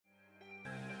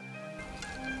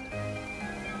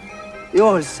You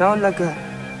all sound like a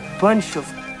bunch of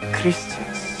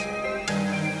Christians.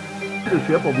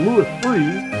 Leadership of Louis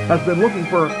Freeh has been looking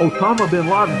for Osama bin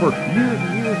Laden for years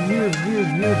and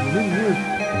many years.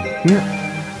 They can't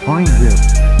find him.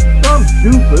 Some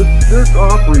doofus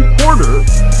jerk-off reporter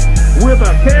with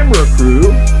a camera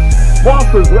crew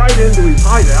waltzes right into his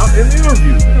hideout and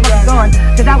interviews him. Gun,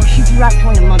 because I will shoot you right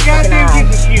between the motherfucking Goddamn, eyes. get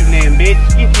the shooting in, bitch.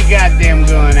 Get your goddamn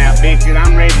gun out, bitch, and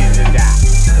I'm ready to die.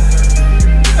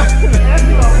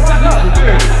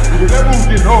 That one's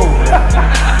getting old.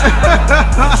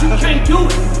 But you can't do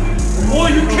it. Or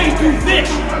you can't do this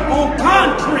on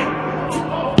concrete.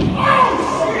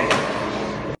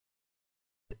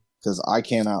 Because I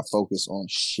cannot focus on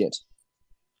shit.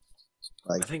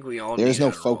 Like, I think we all there's need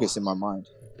no Adderall. focus in my mind.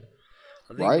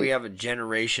 I think we have a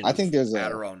generation I think there's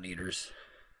Adderall needers.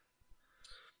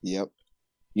 Yep.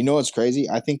 You know what's crazy?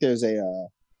 I think there's a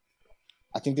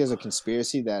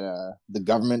conspiracy that the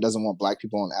government doesn't want black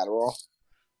people on Adderall.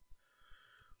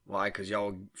 Why? Because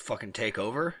y'all will fucking take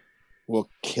over? We'll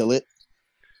kill it.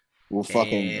 We'll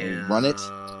fucking run it.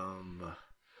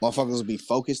 Motherfuckers will be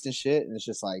focused and shit, and it's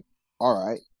just like, all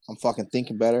right, I'm fucking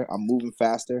thinking better. I'm moving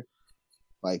faster.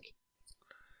 Like,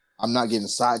 I'm not getting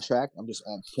sidetracked. I'm just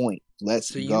on point.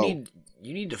 Let's go.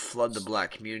 You need to flood the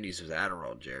black communities with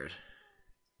Adderall, Jared.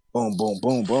 Boom, boom,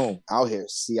 boom, boom. Out here,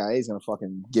 CIA's gonna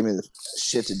fucking give me the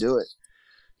shit to do it.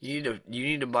 You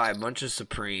need to buy a bunch of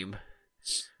Supreme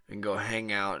and go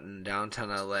hang out in downtown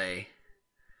LA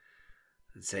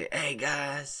and say, "Hey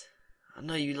guys, I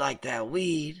know you like that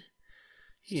weed.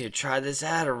 You need to try this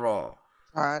Adderall."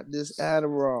 Try this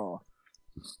Adderall.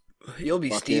 You'll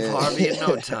be Steve Harvey in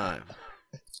no time.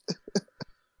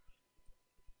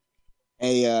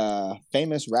 A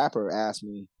famous rapper asked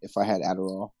me if I had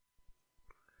Adderall.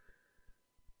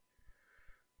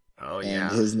 Oh yeah.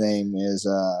 And his name is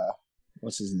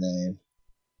what's his name?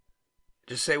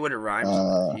 Just say what it rhymes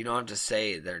with. You don't have to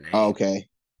say their name. Oh, okay.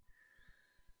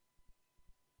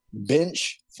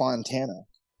 Bench Fontana.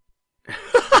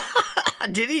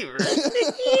 Did he really?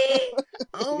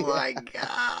 Oh my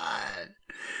god.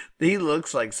 He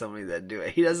looks like somebody that do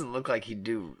it. He doesn't look like he'd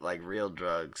do like real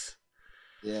drugs.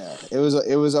 Yeah. It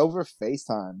was over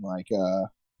FaceTime. Like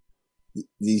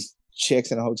these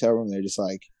chicks in a hotel room, they're just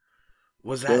like,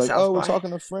 was that they're like, South oh, by? We're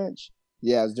talking to French.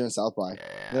 Yeah, I was doing South by.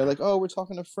 Yeah. They're like, oh, we're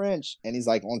talking to French. And he's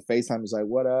like on FaceTime, he's like,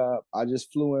 what up? I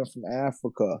just flew in from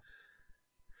Africa.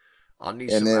 I'll need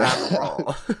some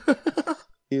Adderall.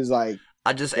 He was like,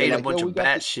 I just ate a bunch of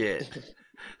bat shit.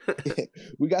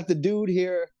 We got the dude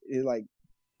here. He's like,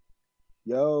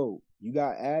 yo, you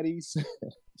got Addies?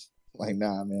 Like,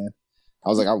 nah, man. I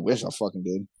was like, I wish I fucking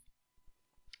did.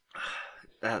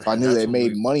 If I knew they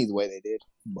made money the way they did.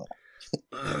 But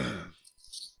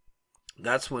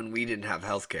that's when we didn't have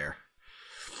health care.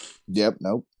 Yep,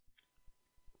 nope.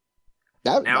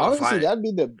 That now honestly, that'd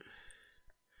be the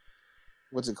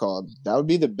what's it called? That would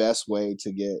be the best way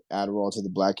to get Adderall to the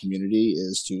black community,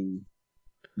 is to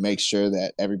make sure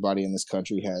that everybody in this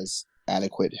country has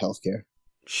adequate health care.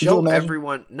 Show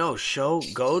everyone go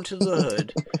to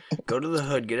the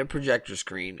hood, get a projector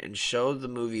screen and show the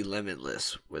movie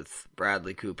Limitless with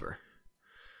Bradley Cooper.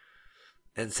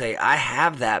 And say, I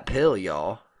have that pill,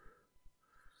 y'all.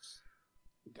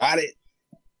 Got it.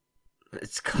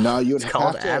 It's called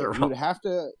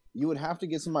Adderall. You would have to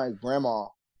get somebody's grandma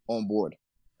on board.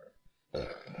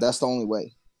 That's the only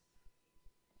way.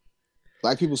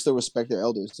 Black people still respect their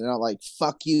elders. They're not like,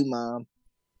 fuck you, mom.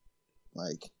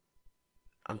 Like,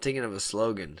 I'm thinking of a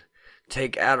slogan.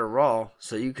 Take Adderall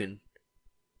so you can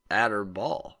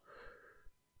Adderball.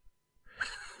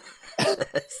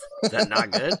 Is that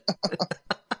not good?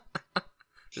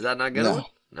 Is that not good? No.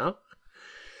 No?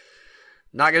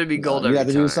 Not going to be gold every time.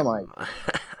 You have to do something like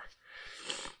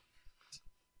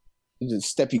you just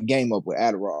step your game up with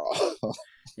Adderall.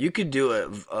 You could do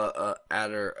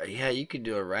you could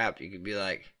do a rap. You could be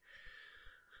like,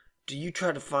 do you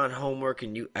try to find homework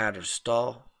and you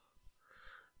Adderstall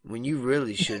when you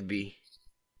really should be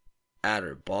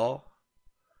Adderball?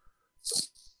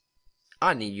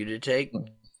 I need you to take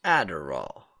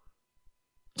Adderall,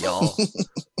 y'all.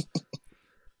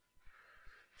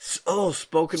 Oh,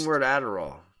 spoken word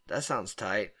Adderall. That sounds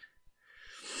tight.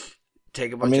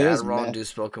 Take a bunch of Adderall and do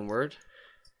spoken word.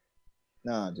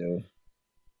 Nah, dude.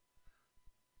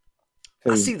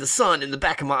 I see the sun in the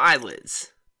back of my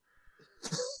eyelids.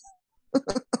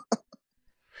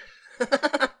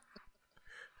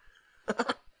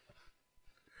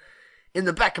 In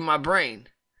the back of my brain,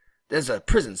 there's a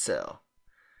prison cell.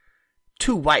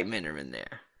 2 white men are in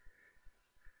there.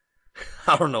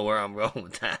 I don't know where I'm going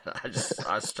with that.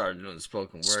 I started doing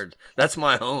spoken word. That's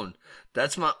my own.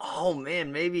 Oh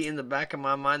man, maybe in the back of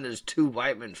my mind there's two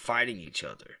white men fighting each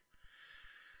other.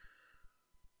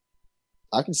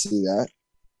 I can see that.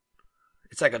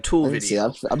 It's like a Tool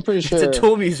video. I'm pretty sure it's a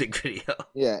Tool music video.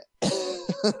 Yeah.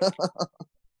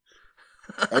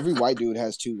 Every white dude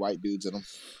has two white dudes in them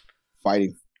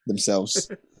fighting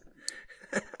themselves.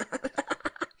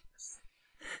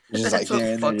 Just like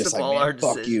they're just like, man,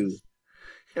 fuck you.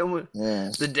 And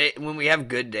when we have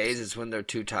good days, it's when they're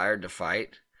too tired to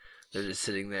fight. They're just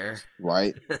sitting there.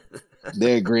 Right.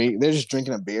 They agree. They're just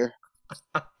drinking a beer.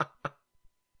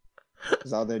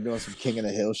 Just out there doing some King of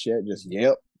the Hill shit. Just,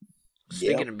 yep.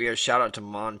 Speaking of beer, shout out to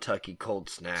Montucky Cold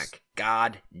Snack.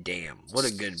 God damn, what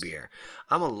a good beer.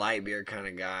 I'm a light beer kind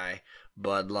of guy.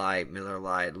 Bud Light, Miller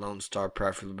Lite, Lone Star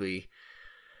preferably.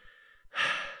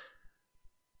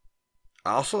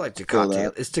 I also like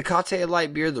Tecate. Is Tecate a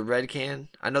light beer, the red can?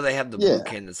 I know they have the blue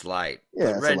can that's light.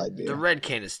 Yeah, it's a light beer. The red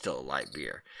can is still a light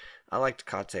beer. I like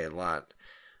Tecate a lot.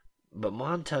 But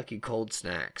Montucky Cold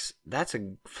Snacks,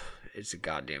 it's a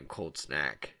goddamn cold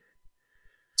snack.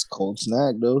 It's a cold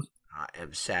snack, dude. I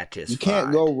am satisfied. You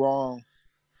can't go wrong.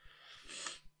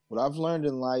 What I've learned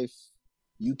in life,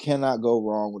 you cannot go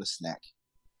wrong with a snack.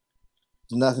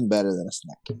 There's nothing better than a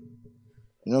snack. You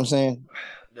know what I'm saying?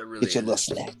 Get your little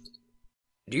snack.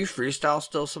 Do you freestyle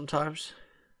still sometimes?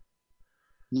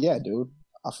 Yeah, dude.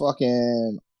 I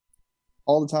fucking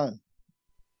all the time.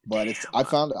 But I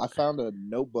found a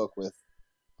notebook with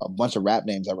a bunch of rap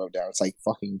names I wrote down. It's like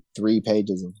fucking 3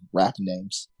 pages of rap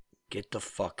names. Get the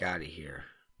fuck out of here.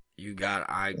 You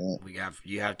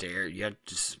have to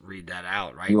just read that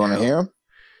out right now. You want to hear them?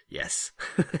 Yes.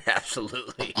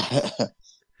 Absolutely.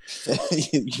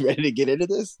 You ready to get into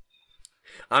this?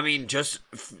 I mean, just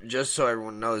so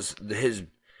everyone knows,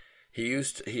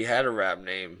 he had a rap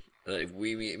name.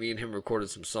 Me and him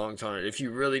recorded some songs on it. If you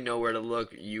really know where to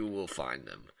look, you will find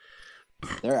them.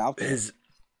 They're out there.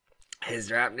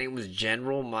 His rap name was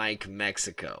General Mike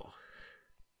Mexico,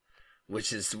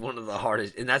 which is one of the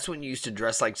hardest. And that's when you used to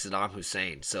dress like Saddam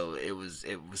Hussein. So it was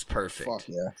perfect. Fuck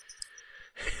yeah.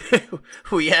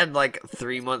 We had like a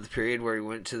 3-month period where we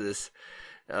went to this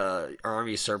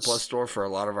Army surplus store for a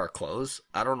lot of our clothes.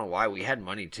 I don't know why. We had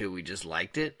money too. We just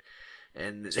liked it.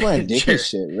 And it's wearing dicky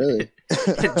shit, really.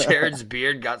 Jared's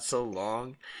beard got so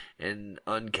long and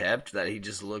unkept that he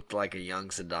just looked like a young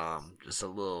Saddam, just a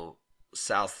little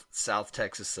South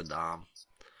Texas Saddam.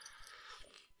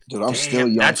 Dude, I'm still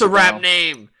young. That's a rap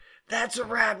name. That's a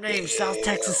rap name. Yeah. South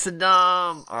Texas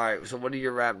Saddam. All right. So what are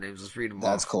your rap names? Let's read them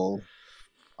all. That's cool.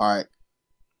 All right.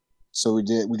 So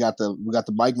we got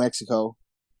the Mike Mexico,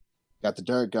 got the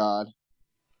Dirt God,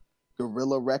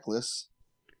 Gorilla Reckless.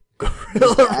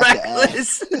 Gorilla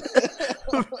Reckless?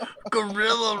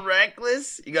 Gorilla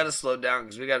Reckless? You got to slow down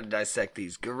because we got to dissect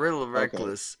these. Gorilla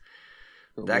Reckless.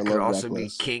 Okay. That could also be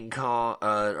King Kong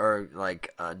or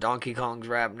like Donkey Kong's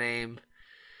rap name.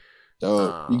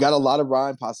 You got a lot of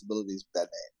rhyme possibilities with that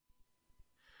name.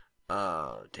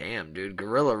 Oh, damn, dude.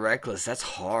 Gorilla Reckless. That's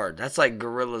hard. That's like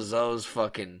Gorilla Zoe's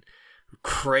fucking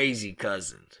crazy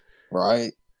cousin.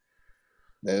 Right.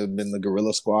 They've been the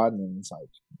Gorilla Squad, and it's like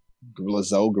Gorilla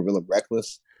Zoe, Gorilla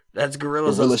Reckless. That's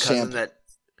Gorilla Zoe's cousin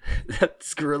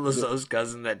That's Gorilla Zoe's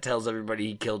cousin that tells everybody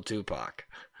he killed Tupac.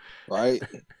 Right?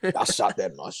 I shot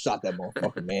that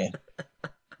motherfucker, man.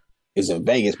 It's in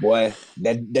Vegas, boy.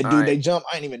 That dude right. They jump,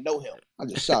 I didn't even know him. I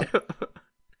just shot him.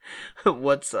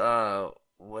 What's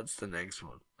the next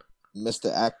one?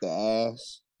 Mr. Act the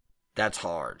Ass. That's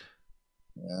hard.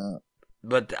 Yeah.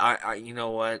 But I you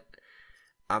know what?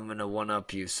 I'm gonna one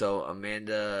up you. So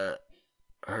Amanda,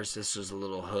 her sister's a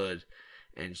little hood,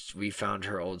 and we found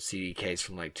her old CD case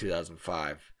from like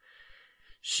 2005.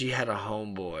 She had a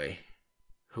homeboy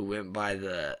who went by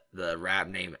the rap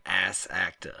name Ass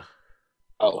Acta.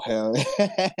 Oh hell!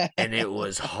 And it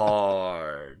was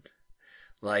hard.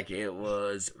 Like it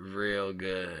was real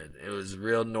good. It was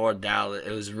real North Dallas.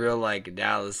 It was real like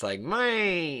Dallas. Like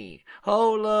man,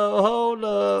 hold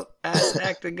up, Ass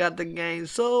Acta got the game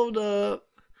sold up.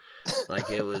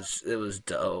 Like it was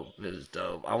dope. It was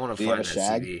dope. I want to find that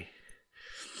CD.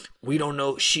 We don't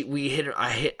know. We hit her.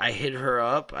 I hit her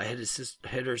up. I hit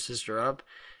her sister up,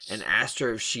 and asked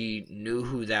her if she knew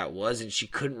who that was, and she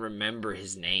couldn't remember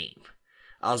his name.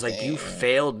 I was like, damn. You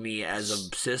failed me as a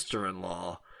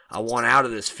sister-in-law. I want out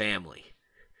of this family.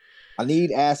 I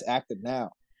need Ass Acta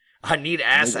now. I need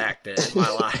Ass Acta in my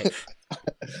life.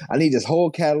 I need this whole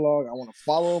catalog. I want to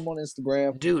follow him on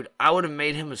Instagram. Dude, I would have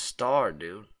made him a star,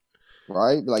 dude.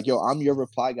 Right? Like, yo, I'm your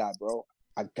reply guy, bro.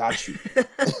 I got you.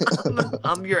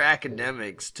 I'm your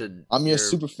academics to. I'm your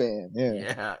super fan. Yeah.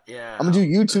 Yeah, yeah. I'm gonna do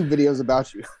YouTube videos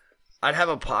about you. I'd have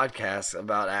a podcast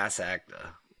about Ass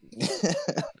Acta.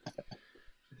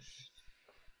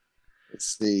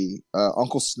 Let's see.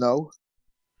 Uncle Snow.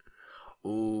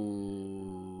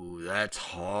 Ooh, that's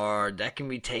hard. That can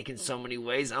be taken so many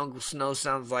ways. Uncle Snow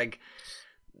sounds like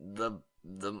the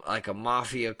like a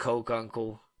mafia coke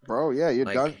uncle. Bro, yeah, you're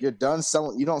done. You're done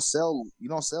selling. You don't sell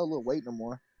little weight no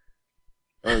more.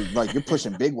 Or like you're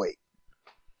pushing big weight.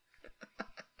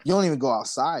 You don't even go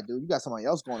outside, dude. You got somebody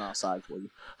else going outside for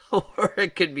you. Or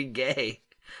it could be gay.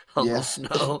 Uncle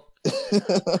Snow.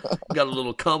 Got a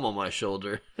little cum on my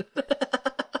shoulder.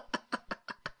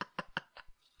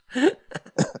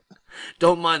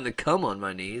 Don't mind the cum on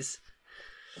my knees.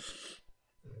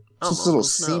 Just a little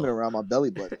semen around my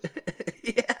belly button.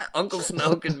 Yeah, Uncle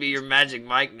Snow could be your Magic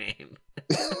Mike name.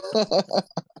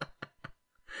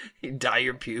 You dye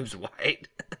your pubes white.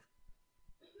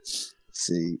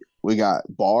 See, we got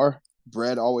Bar,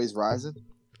 bread always rising.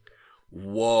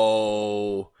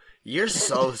 Whoa, you're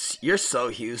so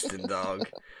Houston, dog.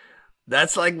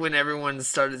 That's like when everyone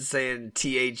started saying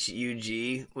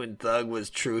THUG when Thug was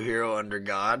true hero under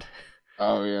God.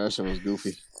 Oh yeah, that shit was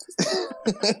goofy.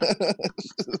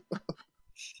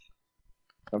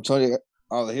 I'm telling you.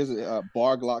 Oh, here's a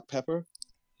Bar Glock Pepper.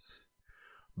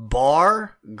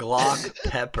 Bar Glock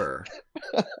Pepper.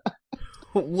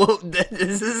 Whoa,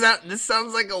 this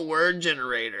sounds like a word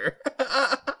generator.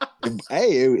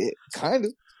 Hey, it kind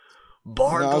of.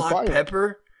 Bar Glock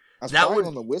Pepper. That would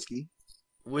on the whiskey.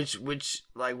 Which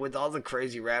like with all the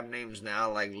crazy rap names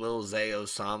now, like Lil Zay,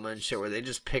 Osama and shit, where they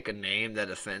just pick a name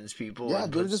that offends people. Yeah,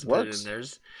 and dude, it just works. It in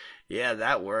theirs. Yeah,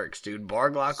 that works, dude.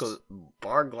 Bar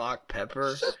Glock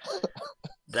Pepper.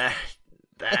 that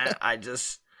I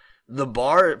just. The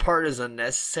bar part is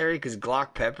unnecessary because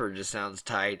Glock Pepper just sounds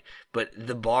tight, but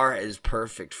the bar is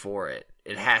perfect for it.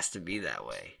 It has to be that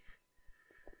way.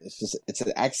 It's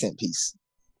an accent piece.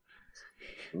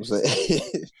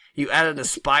 You added a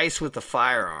spice with a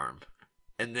firearm,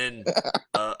 and then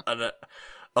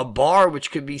a bar,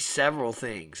 which could be several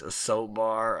things: a soap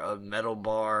bar, a metal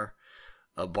bar,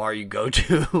 a bar you go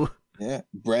to. Yeah,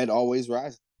 bread always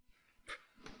rising.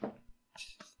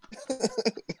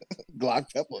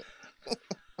 Glock Pepper.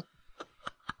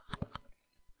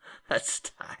 That's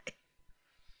tight.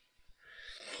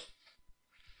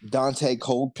 Dante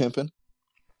Cold Pimpin'.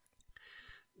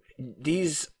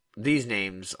 These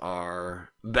names are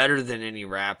better than any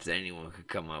rap that anyone could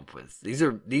come up with. These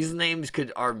names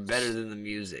are better than the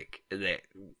music that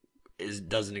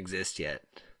doesn't exist yet.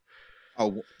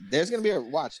 Oh, there's gonna be a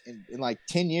watch in like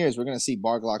 10 years. We're gonna see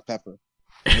Bar Glock Pepper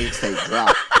mixtape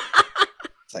drop.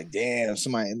 It's like, damn,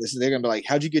 somebody. And they're gonna be like,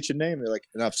 "How'd you get your name?" They're like,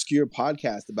 "An obscure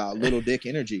podcast about little dick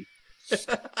energy."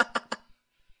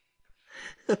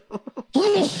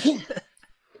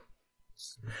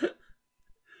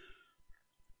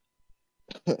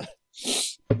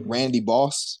 Randy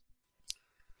Boss,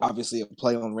 obviously a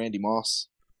play on Randy Moss.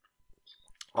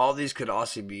 All these could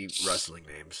also be wrestling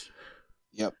names.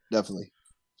 Yep, definitely.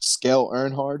 Skell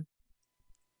Earnhardt.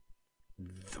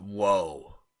 Whoa.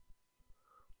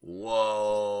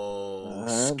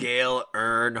 Scale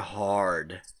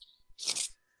Earnhardt.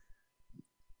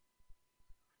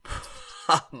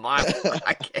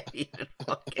 I can't even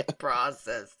fucking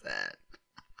process that.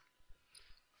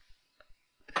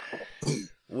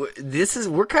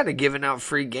 We're kind of giving out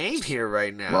free game here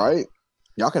right now. Right.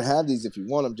 Y'all can have these if you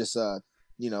want them. Just,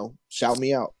 shout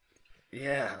me out.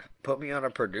 Yeah. Put me on a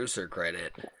producer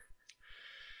credit.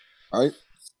 All right.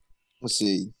 Let's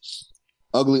see.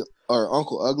 Ugly or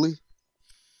Uncle Ugly.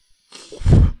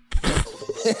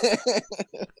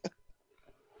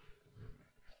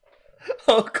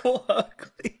 Uncle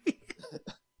Ugly.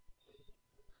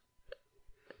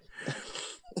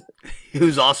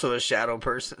 Who's also a shadow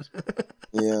person.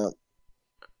 Yeah.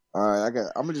 All right,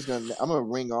 I'm gonna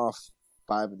ring off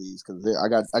 5 of these because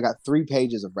I got 3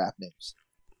 pages of rap names.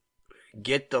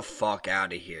 Get the fuck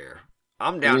out of here!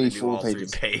 I'm down to do all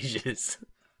pages. 3 pages.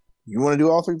 You want to do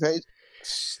all 3 pages?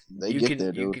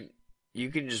 You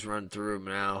can just run through them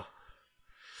now.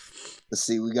 Let's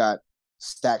see. We got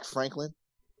Stack Franklin.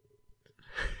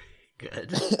 Good.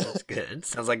 That's good.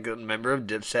 Sounds like a member of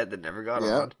Dipset that never got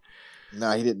on.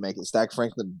 No, he didn't make it. Stack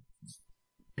Franklin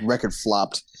record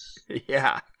flopped.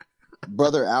 Yeah.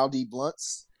 Brother Aldi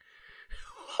Blunts.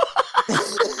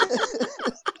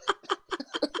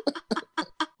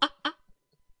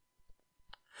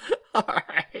 All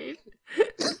right.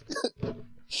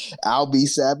 Al B.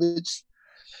 Savage.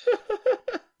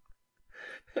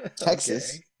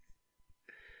 Texas.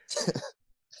 Okay.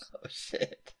 Oh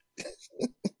shit.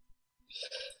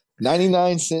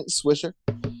 99-cent Swisher.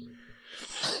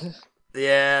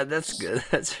 Yeah, that's good.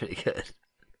 That's pretty good.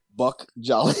 Buck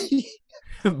Jolly.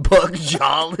 Buck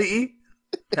Jolly?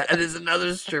 That is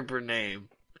another stripper name.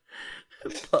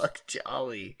 Buck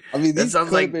Jolly. I mean, that these sounds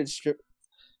could have like been These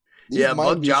yeah, might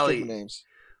Buck be Jolly. stripper names.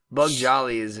 Buck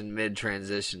Jolly is in mid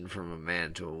transition from a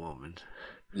man to a woman.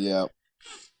 Yeah.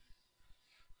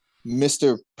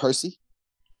 Mr. Percy.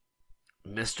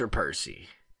 Mr. Percy.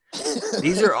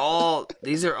 These are all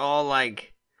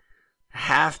like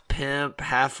half pimp,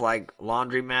 half like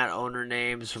laundromat owner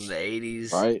names from the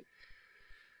 80s. Right.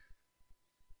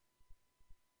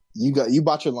 You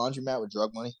bought your laundromat with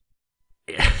drug money?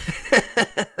 Yeah.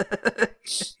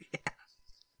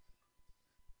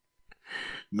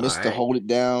 Mr. Right. Hold It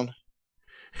Down.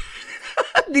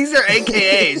 These are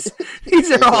AKAs.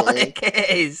 These are all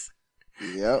AKAs.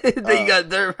 Yep. They got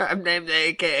their I'm named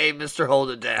AKA Mr.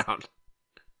 Hold It Down.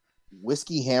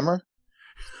 Whiskey Hammer.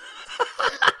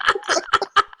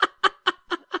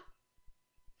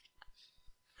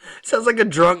 Sounds like a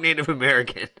drunk Native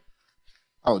American.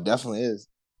 Oh, definitely is.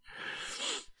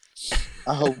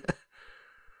 I hope.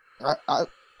 I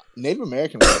Native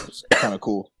American rap is kind of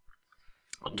cool.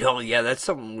 Oh yeah, that's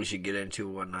something we should get into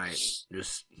one night.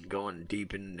 Just going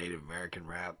deep into Native American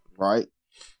rap. Right.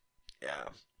 Yeah.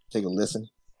 Take a listen.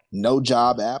 No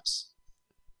job apps.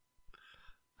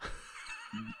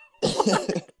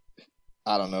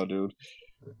 I don't know, dude.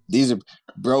 These are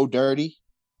Bro Dirty,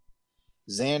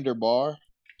 Xander Bar,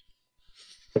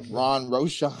 Ron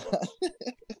Roshan.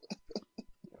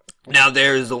 Now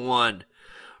there's the one.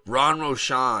 Ron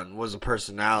Roshan was a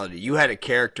personality. You had a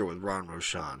character with Ron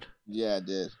Roshan. Yeah, I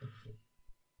did.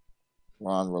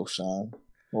 Ron Roshan.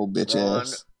 Old bitch Ron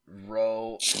ass.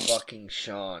 fucking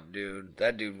Sean, dude.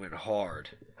 That dude went hard.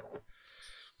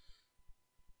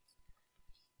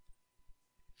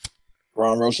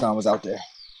 Ron Roshan was out there.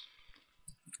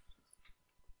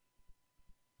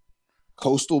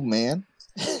 Coastal Man.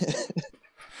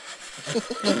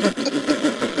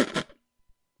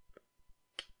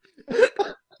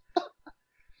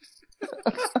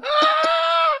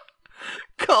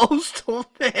 Coastal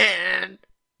Man.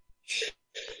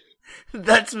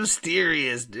 That's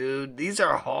mysterious, dude. These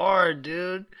are hard,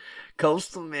 dude.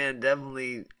 Coastal Man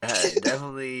definitely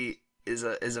is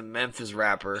a Memphis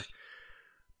rapper.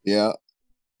 Yeah.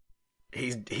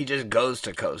 He just goes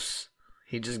to coast.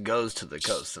 He just goes to the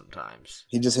coast sometimes.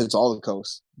 He just hits all the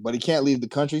coasts. But he can't leave the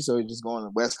country, so he's just going to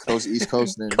West Coast, East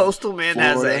Coast. And Coastal Man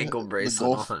Florida, has an ankle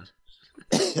bracelet on.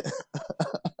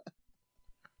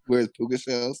 Where's Puka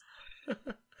shells?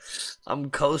 I'm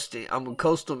coasting. I'm a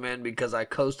coastal man because I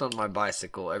coast on my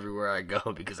bicycle everywhere I go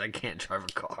because I can't drive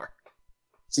a car.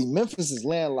 See, Memphis is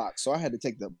landlocked, so I had to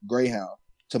take the Greyhound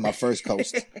to my first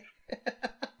coast.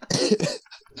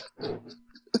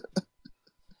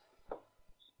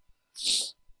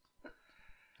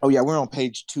 Oh, yeah, we're on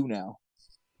page 2 now.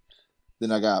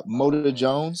 Then I got Motor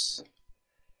Jones,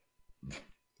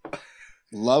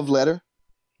 Love Letter.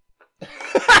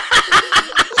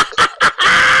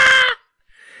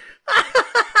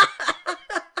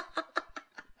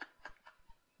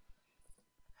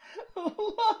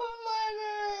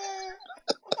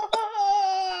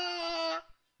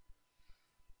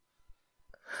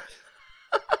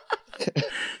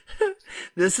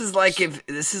 This is like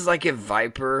if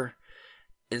Viper,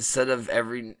 instead of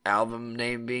every album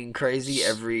name being crazy,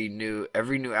 every new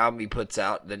album he puts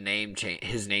out,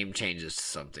 his name changes to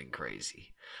something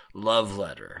crazy. Love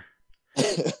Letter.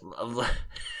 Love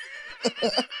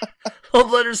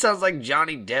Letter sounds like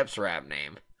Johnny Depp's rap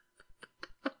name.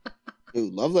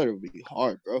 Dude, Love Letter would be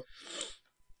hard, bro.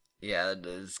 Yeah,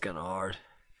 it's kind of hard.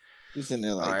 He's in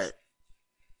there like, all right.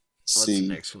 What's see, the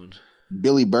next one?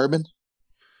 Billy Bourbon.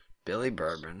 Billy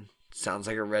Bourbon. Sounds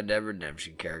like a Red Dead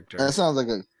Redemption character. That sounds like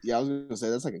I was going to say,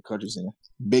 that's like a country singer.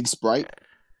 Big Sprite.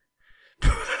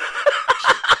 I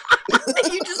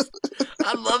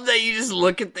love that you just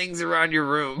look at things around your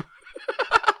room.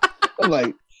 I'm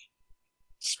like,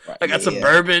 Sprite, I got some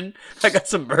bourbon.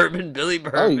 Billy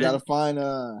Bourbon. Oh, you gotta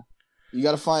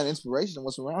find inspiration in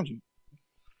what's around you.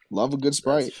 Love a good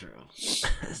Sprite. That's true.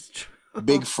 That's true.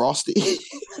 Big Frosty.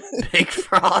 Big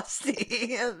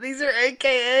Frosty. These are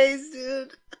AKAs,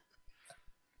 dude.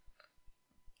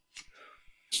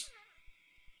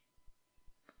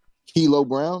 Kilo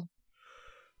Brown.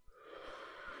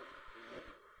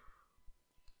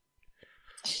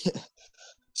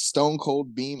 Stone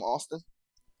Cold Beam Austin.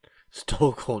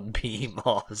 Stone Cold Beam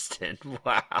Austin.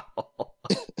 Wow.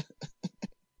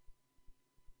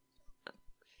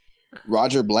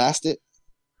 Roger Blasted.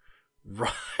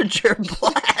 Roger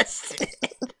Blasted.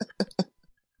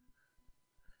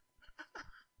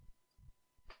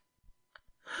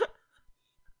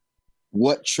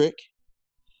 What Trick?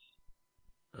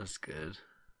 That's good.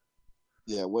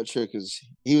 Yeah, What Trick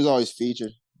he was always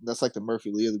featured. That's like the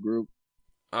Murphy Lee of the group.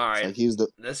 All right, like he's the.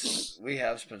 We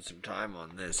have spent some time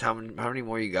on this. How many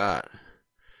more you got?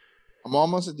 I'm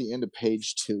almost at the end of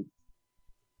page 2.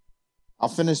 I'll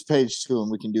finish page 2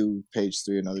 and we can do page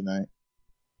 3 another night.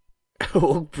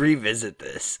 We'll revisit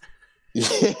this.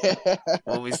 Yeah.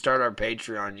 When we start our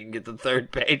Patreon, you can get the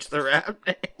third page, the rap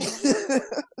names.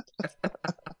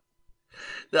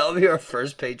 That'll be our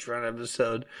first Patreon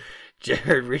episode.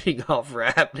 Jared reading off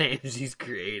rap names he's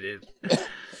created.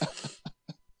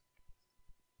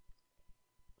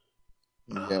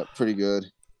 Yeah, pretty good.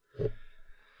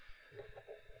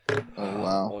 Oh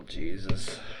wow! Oh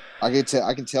Jesus! I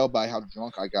can tell by how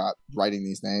drunk I got writing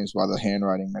these names by the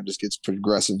handwriting. That just gets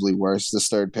progressively worse. This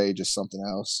third page is something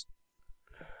else.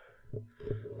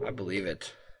 I believe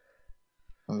it.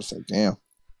 I'm just like, damn.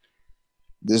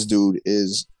 This dude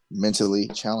is mentally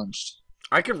challenged.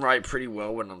 I can write pretty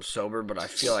well when I'm sober, but I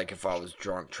feel like if I was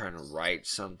drunk trying to write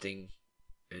something,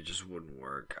 it just wouldn't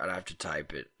work. I'd have to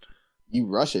type it. You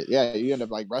rush it. Yeah, you end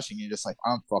up like rushing. You're just like,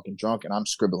 I'm fucking drunk and I'm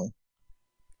scribbling.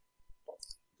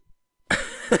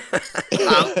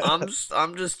 I'm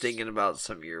just thinking about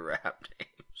some of your rap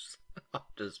names. I'm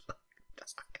just fucking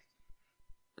dying.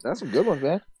 That's some good ones,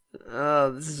 man.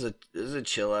 This is a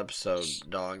chill episode,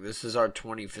 dog. This is our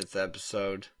 25th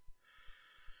episode.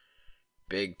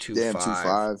 Big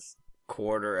 2.5.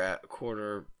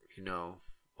 Quarter, you know,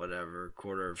 whatever.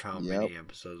 Quarter of how many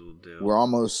episodes we'll do. We're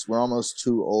almost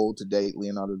too old to date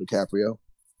Leonardo DiCaprio.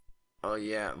 Oh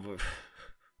yeah.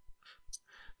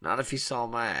 Not if you saw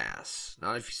my ass.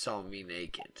 Not if you saw me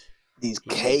naked. These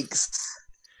cakes.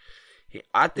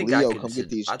 I think Leo, I could. come get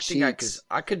these I think cheeks.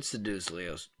 I could seduce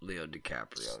Leo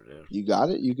DiCaprio, dude. You got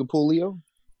it. You can pull Leo.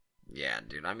 Yeah,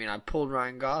 dude. I mean, I pulled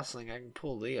Ryan Gosling. I can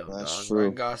pull Leo. That's dog. true.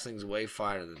 Ryan Gosling's way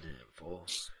finer than him, fool.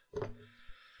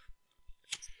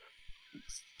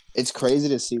 It's crazy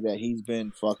to see that he's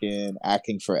been fucking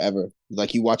acting forever.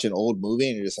 Like you watch an old movie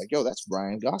and you're just like, yo, that's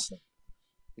Ryan Gosling.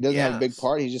 He doesn't have a big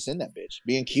part. He's just in that bitch,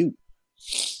 being cute.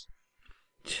 He's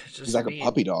like a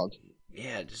puppy dog.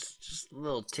 Yeah, just a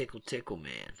little tickle,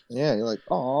 man. Yeah, you're like,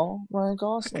 oh, Ryan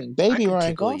Gosling, baby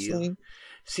Ryan Gosling. You.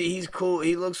 See, he's cool.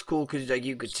 He looks cool because like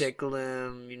you could tickle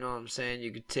him. You know what I'm saying?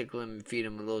 You could tickle him and feed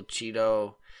him a little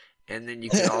Cheeto, and then you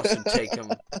could also take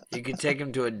him. You could take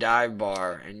him to a dive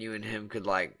bar, and you and him could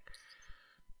like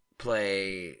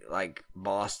play like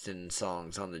Boston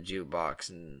songs on the jukebox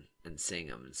and sing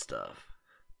them and stuff.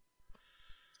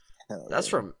 That's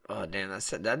from that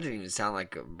didn't even sound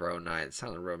like a bro night. It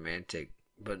sounded romantic,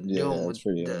 but yeah, doing with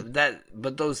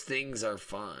but those things are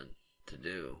fun to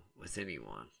do with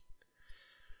anyone.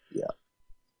 Yeah,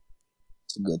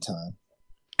 it's a good time.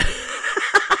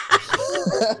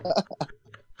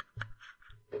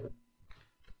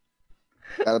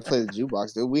 Gotta play the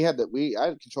jukebox, dude.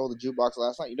 I controlled the jukebox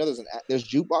last night. You know, there's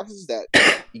jukeboxes that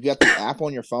you got the app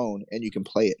on your phone and you can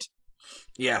play it.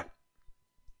 Yeah,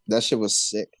 that shit was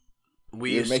sick.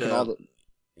 We used to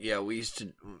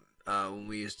when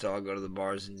we used to all go to the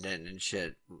bars in Denton and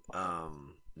shit.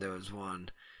 There was one.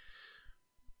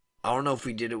 I don't know if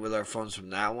we did it with our phones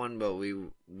from that one, but we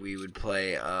would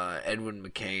play Edwin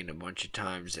McCain a bunch of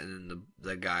times, and then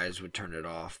the guys would turn it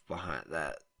off behind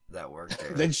that worked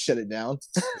there. Then shut it down.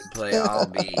 We'd play I'll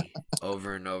Be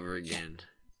over and over again.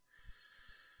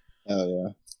 Oh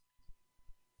yeah.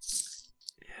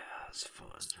 Yeah, it's fun.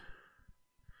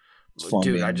 Fun,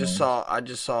 dude. man, I just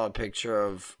saw a picture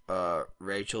of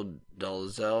Rachel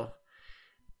Dolezal,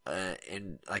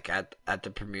 in like at the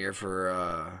premiere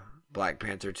for Black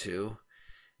Panther 2,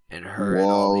 and her and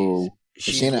all these. Is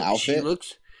she in an outfit?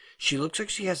 She looks like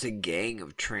she has a gang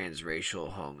of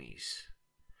transracial homies,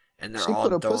 and they're she all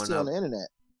put her throwing pussy up on the internet.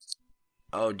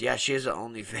 Oh yeah, she has an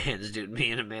OnlyFans, dude.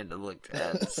 Me and Amanda looked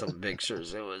at some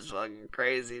pictures. It was fucking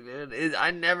crazy, dude.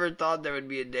 I never thought there would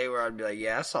be a day where I'd be like,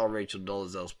 "Yeah, I saw Rachel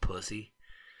Dolezal's pussy."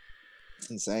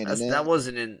 It's insane. That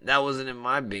wasn't in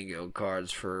my bingo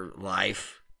cards for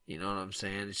life. You know what I'm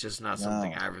saying? It's just not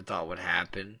something I ever thought would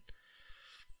happen.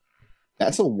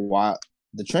 That's a wild.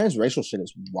 The transracial shit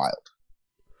is wild.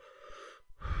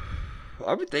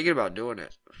 I've been thinking about doing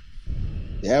it.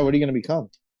 Yeah, what are you gonna become?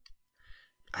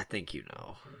 I think you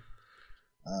know.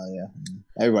 Yeah.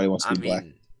 Everybody wants to be black.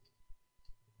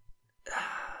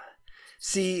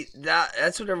 See,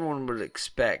 that's what everyone would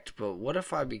expect, but what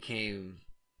if I became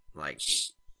like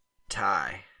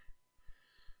Thai?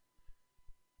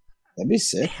 That'd be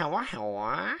sick. You want a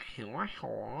boy?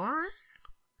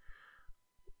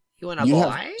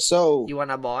 So you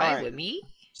want a boy right. with me?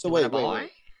 So you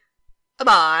wait.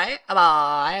 Bye.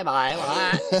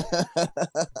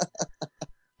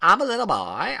 I'm a little boy.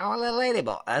 I'm a little lady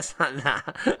boy. That's not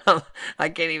that. I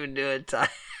can't even do it.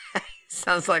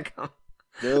 Sounds like I'm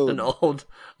Dude.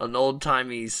 an old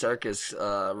timey circus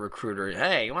recruiter.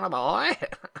 Hey, you want a boy?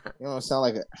 You know, sound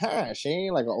like she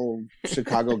ain't like an old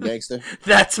Chicago gangster.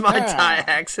 That's my Thai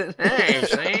accent. Hey,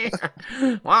 see?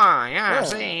 Why? Yeah,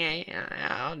 see?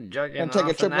 I'm joking. And take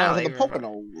a trip down to the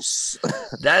Poconos.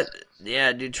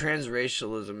 Yeah, dude,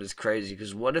 transracialism is crazy.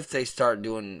 Because what if they start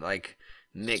doing, like,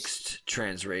 mixed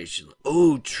transracial?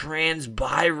 Ooh,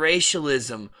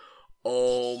 biracialism.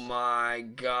 Oh, my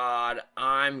God.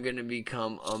 I'm going to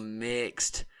become a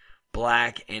mixed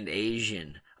black and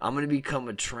Asian. I'm going to become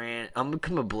a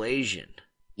Blasian.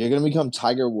 You're going to become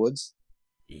Tiger Woods?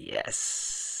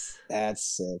 Yes. That's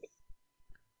sick.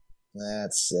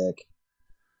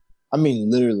 I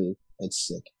mean, literally, it's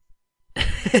sick.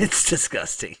 It's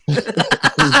disgusting.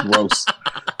 It's gross.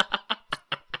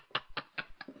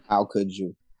 How could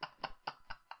you?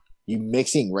 You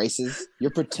mixing races?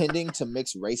 You're pretending to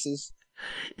mix races?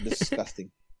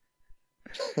 Disgusting.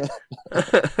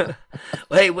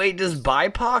 Wait, does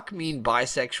BIPOC mean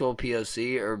bisexual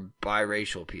POC or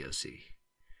biracial POC?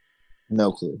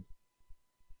 No clue.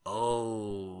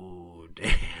 Oh,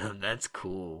 damn, that's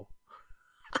cool.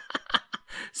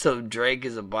 So Drake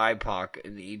is a BIPOC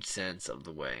in each sense of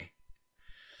the way.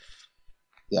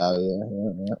 Yeah.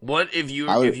 What if you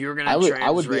were gonna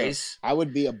trans race? I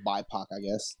would be a BIPOC, I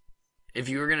guess. If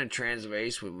you were gonna trans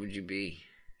race, what would you be?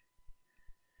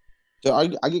 So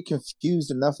I get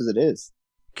confused enough as it is.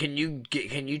 Can you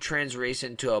trans race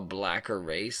into a blacker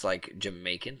race like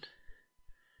Jamaican?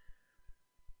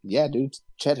 Yeah, dude,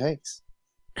 Chet Hanks.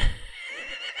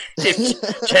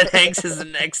 If Chet Hanks is the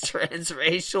next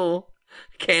transracial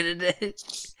candidate.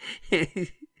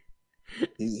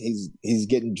 He's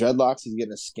getting dreadlocks. He's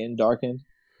getting his skin darkened.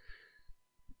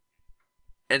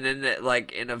 And then that,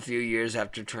 like, in a few years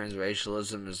after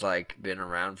transracialism has like been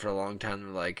around for a long time,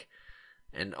 they're like,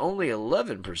 and only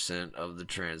 11% of the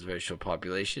transracial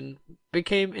population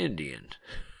became Indian.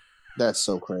 That's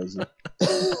so crazy.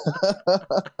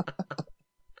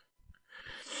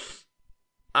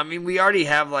 I mean, we already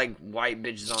have, like, white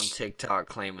bitches on TikTok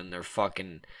claiming they're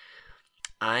fucking...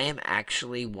 I am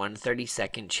actually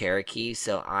 132nd Cherokee,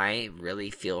 so I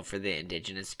really feel for the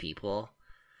indigenous people.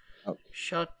 Oh.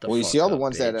 Shut the fuck up, well, you see all the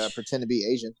ones bitch. that pretend to be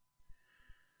Asian.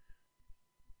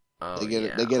 Oh, they get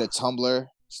a Tumblr,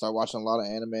 start watching a lot of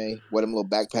anime, wear them little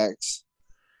backpacks.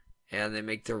 Yeah, they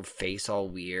make their face all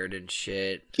weird and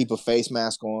shit. Keep a face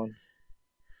mask on.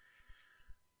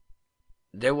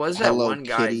 There was that one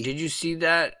guy. Kitty. Did you see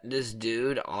that? This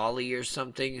dude, Ollie or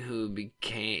something, he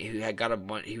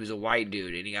was a white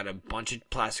dude and he got a bunch of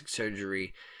plastic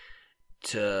surgery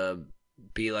to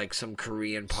be like some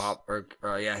Korean pop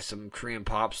some Korean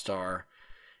pop star,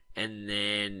 and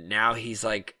then now he's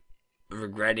like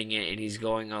regretting it and he's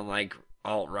going on like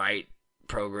alt-right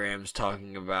programs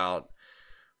talking about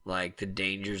like the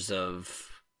dangers of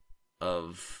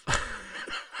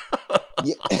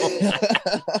Yeah.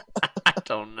 I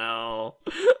don't know.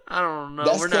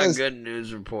 We're not good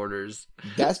news reporters.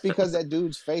 That's because that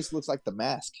dude's face looks like The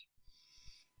Mask.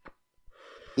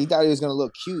 He thought he was going to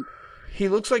look cute. He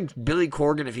looks like Billy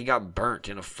Corgan if he got burnt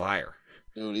in a fire.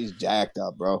 Dude, he's jacked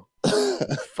up, bro.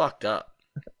 Fucked up.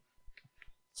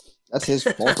 That's his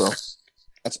fault, bro.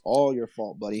 That's all your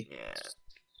fault, buddy.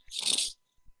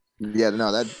 Yeah,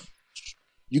 no, that...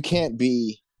 You can't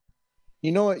be...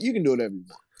 You know what? You can do whatever you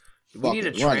want. We need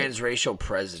a transracial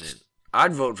president.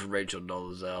 I'd vote for Rachel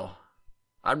Dolezal.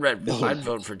 I'd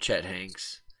vote for Chet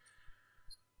Hanks.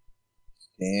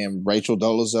 Damn, Rachel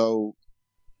Dolezal,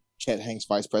 Chet Hanks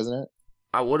vice president?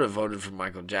 I would have voted for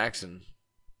Michael Jackson.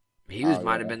 He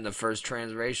might have been the first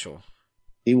transracial.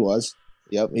 He was.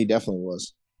 Yep, he definitely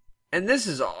was. And this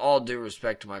is all due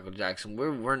respect to Michael Jackson.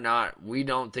 We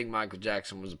don't think Michael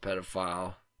Jackson was a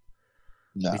pedophile.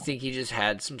 No. We think he just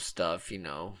had some stuff,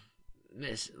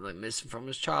 missing from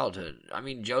his childhood. I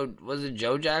mean, was it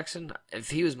Joe Jackson?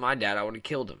 If he was my dad, I would have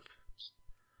killed him.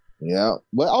 Yeah.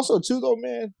 But also, too, though,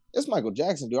 man, it's Michael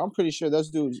Jackson, dude. I'm pretty sure those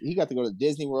dudes, he got to go to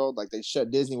Disney World. Like, they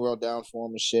shut Disney World down for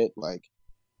him and shit. Like,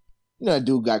 that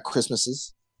dude got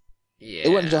Christmases. Yeah. It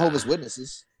wasn't Jehovah's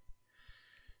Witnesses.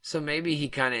 So maybe he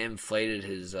kind of inflated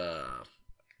his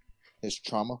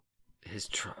trauma.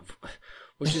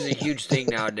 Which is a huge thing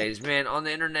nowadays. Man, on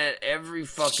the internet, every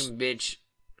fucking bitch...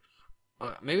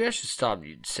 maybe I should stop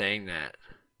saying that.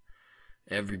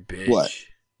 Every bitch. What?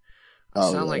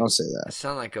 Don't say that. I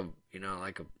sound like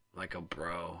like a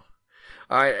bro.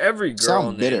 All right, every girl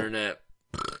on the internet.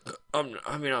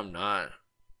 I'm not.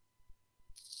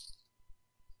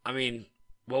 I mean,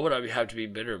 what would I have to be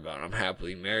bitter about? I'm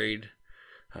happily married.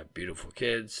 I have beautiful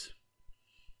kids.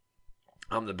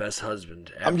 I'm the best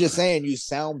husband ever. I'm just saying you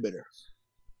sound bitter.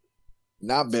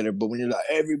 Not bitter, but when you're like,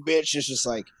 every bitch, it's just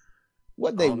like,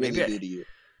 what they really do to you?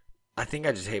 I think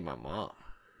I just hate my mom.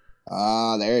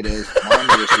 Ah, there it is.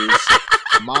 Mommy issues.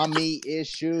 Mommy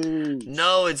issues.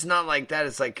 No, it's not like that.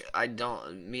 It's like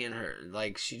me and her,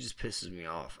 like she just pisses me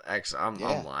off. Actually, I'm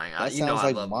lying. That You know sounds I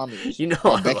like love mommy issues. You know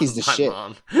Oh, I Becky's love the my shit.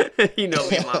 mom. You know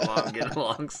me and my mom get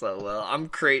along so well. I'm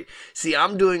crazy. See,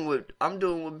 I'm doing what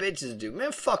bitches do.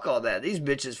 Man, fuck all that. These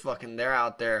bitches fucking they're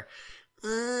out there.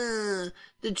 The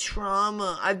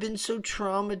trauma. I've been so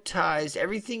traumatized.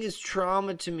 Everything is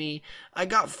trauma to me. I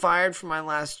got fired from my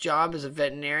last job as a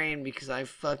veterinarian because I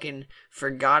fucking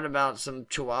forgot about some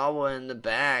chihuahua in the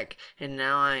back, and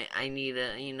now I need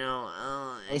a,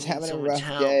 I was need having so a much rough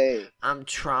help. day. I'm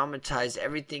traumatized.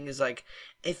 Everything is like,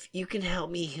 if you can help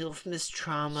me heal from this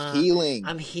trauma. Healing.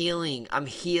 I'm healing.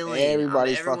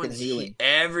 Everybody's fucking healing.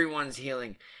 Everyone's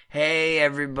healing. Hey,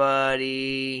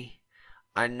 everybody.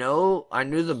 I know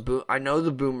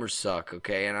the boomers suck,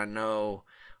 okay, and I know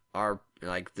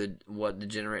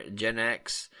Gen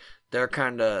X, they're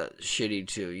kind of shitty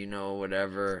too,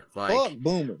 whatever. Like, fuck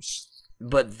boomers.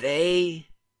 But they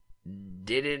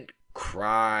didn't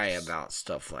cry about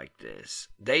stuff like this.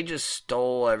 They just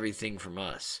stole everything from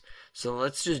us. So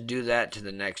let's just do that to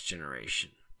the next generation.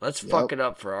 Let's fuck it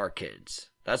up for our kids.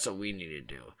 That's what we need to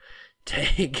do.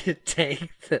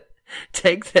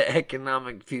 Take the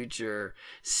economic future,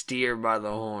 steer by the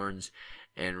horns,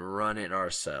 and run it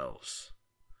ourselves.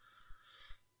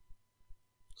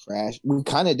 Crash. We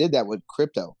kind of did that with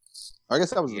crypto. I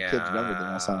guess that was the kids younger than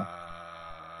us, huh?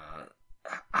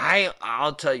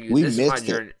 I'll tell you, we this is my missed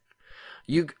journey.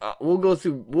 We'll go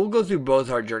through both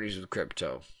our journeys with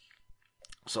crypto.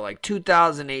 So like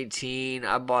 2018,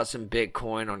 I bought some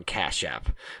Bitcoin on Cash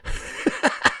App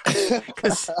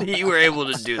because you were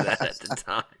able to do that at the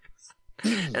time.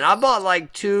 And I bought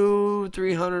like $200,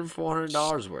 $300,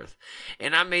 $400 worth,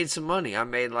 and I made some money. I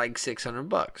made like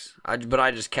 $600. But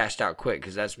I just cashed out quick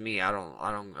because that's me.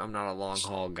 I'm not a long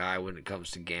haul guy when it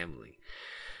comes to gambling.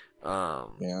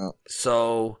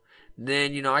 So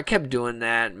then, I kept doing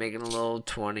that, making a little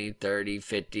 20, 30,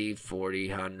 50, 40,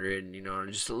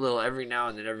 100, just a little every now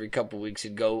and then. Every couple of weeks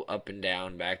it'd go up and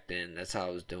down back then. That's how I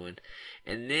was doing.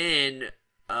 And then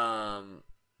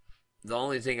the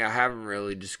only thing I haven't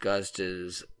really discussed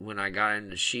is when I got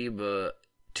into Shiba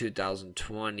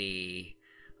 2020,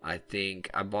 I think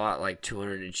I bought like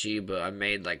 200 in Shiba. I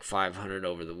made like 500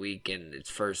 over the weekend. Its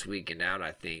first weekend out,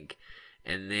 I think.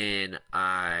 And then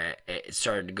it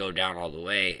started to go down all the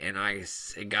way, and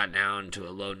it got down to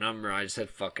a low number. I just said,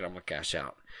 fuck it, I'm going to cash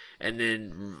out. And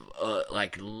then,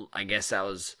 I guess that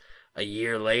was a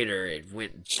year later, it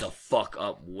went the fuck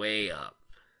up, way up.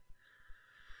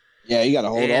 Yeah, you got to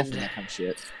hold off on that kind of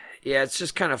shit. Yeah, it's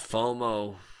just kind of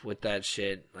FOMO with that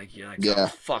shit. Like, you're like, oh,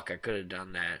 fuck, I could have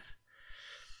done that.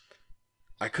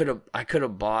 I could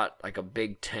have bought like a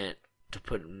big tent to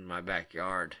put in my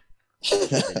backyard.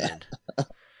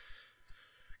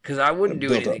 Because I wouldn't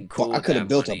do anything cool. I could have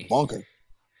built a bunker.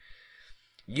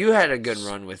 You had a good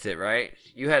run with it, right?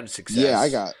 You had success.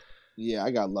 Yeah,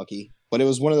 I got lucky. But it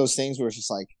was one of those things where it's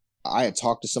just like I had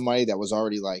talked to somebody that was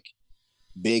already like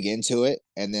big into it,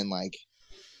 and then like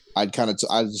I asked him,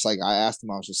 I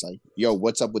was just like, yo,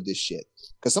 what's up with this shit?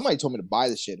 Because somebody told me to buy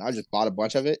this shit, and I just bought a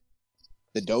bunch of it,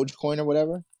 the Dogecoin or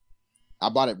whatever. I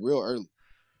bought it real early.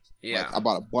 Yeah, like, I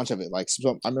bought a bunch of it. Like,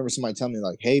 I remember somebody telling me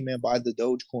like, hey man, buy the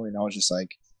Dogecoin. I was just like,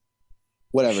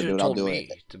 whatever, dude, I'll do it.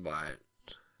 To buy it.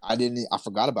 I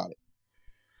forgot about it.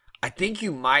 I think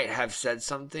you might have said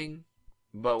something,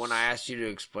 but when I asked you to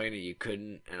explain it, you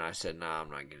couldn't, and I said, nah,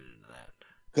 I'm not getting into that.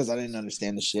 Because I didn't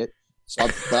understand the shit. So I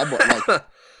bought, like,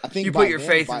 I think you put your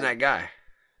faith in that guy.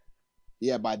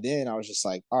 Yeah, by then I was just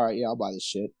like, all right, yeah, I'll buy this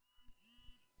shit.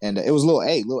 And it was Lil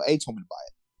A. Lil A told me to buy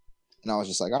it, and I was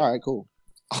just like, all right, cool.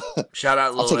 Shout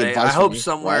out Lil A. I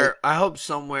hope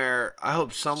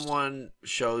someone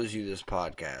shows you this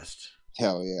podcast.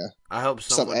 Hell yeah. I hope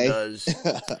someone does.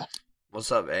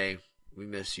 What's up, A? We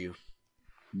miss you.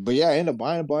 But yeah, I ended up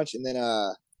buying a bunch, and then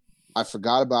I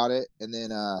forgot about it, and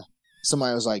then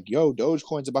somebody was like, yo,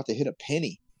 Dogecoin's about to hit a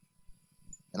penny.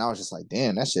 And I was just like,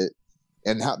 damn, that shit.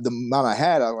 And the amount I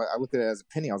had, I looked at it as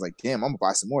a penny. I was like, damn, I'm gonna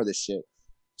buy some more of this shit.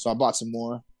 So I bought some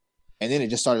more. And then it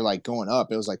just started like going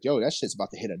up. It was like, yo, that shit's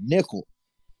about to hit a nickel.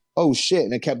 Oh shit.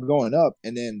 And it kept going up.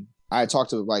 And then I had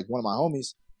talked to like one of my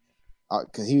homies,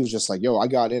 because he was just like, yo, I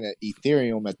got in at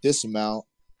Ethereum at this amount.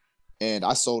 and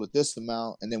I sold at this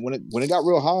amount. And then when it got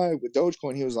real high with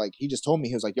Dogecoin, he just told me,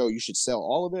 he was like, yo, you should sell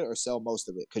all of it or sell most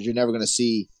of it, because you're never gonna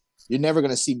see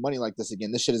money like this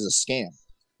again. This shit is a scam.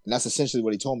 And that's essentially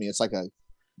what he told me. It's like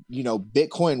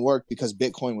Bitcoin worked because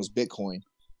Bitcoin was Bitcoin.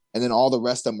 And then all the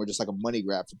rest of them were just like a money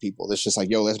grab for people. It's just like,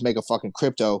 yo, let's make a fucking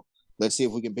crypto. Let's see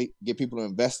if we can get people to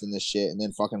invest in this shit, and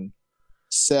then fucking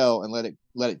sell and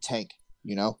let it tank.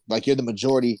 Like you're the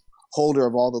majority holder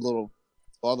of all the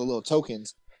little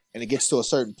tokens, and it gets to a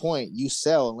certain point, you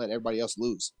sell and let everybody else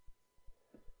lose.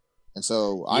 And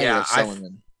so I ended up selling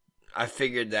them. I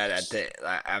figured that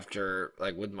after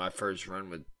like with my first run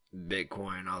with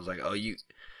Bitcoin, I was like, oh,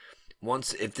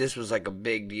 if this was like a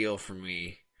big deal for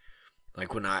me, like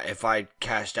if I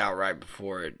cashed out right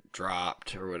before it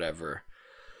dropped or whatever.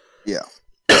 Yeah.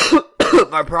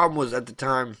 My problem was at the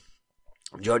time,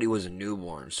 Jody was a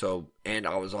newborn, and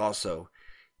I was also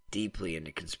deeply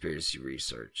into conspiracy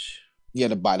research. You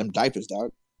had to buy them diapers,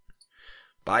 dog.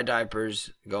 Buy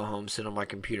diapers, go home, sit on my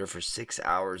computer for 6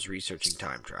 hours researching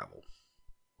time travel.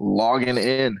 Logging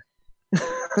in.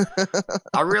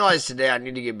 I realized today I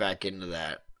need to get back into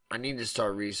that. I need to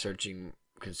start researching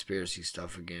conspiracy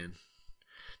stuff again.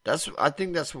 I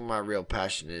think that's what my real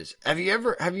passion is. Have you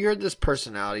heard this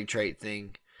personality trait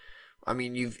thing? I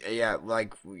mean,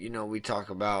 we talk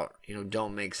about,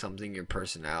 don't make something your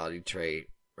personality trait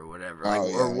or whatever.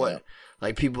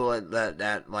 Like people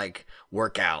that like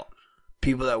work out.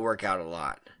 People that work out a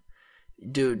lot.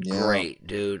 Dude, great,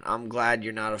 dude. I'm glad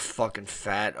you're not a fucking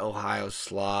fat Ohio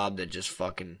slob that just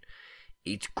fucking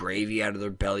eats gravy out of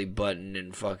their belly button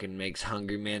and fucking makes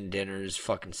Hungry Man dinners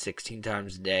fucking 16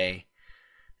 times a day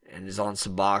and is on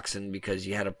Suboxone because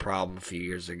you had a problem a few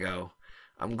years ago.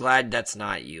 I'm glad that's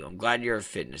not you. I'm glad you're a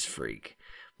fitness freak.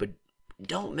 But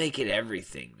don't make it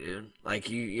everything, dude. Like,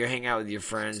 you hang out with your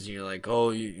friends and you're like, oh,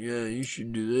 you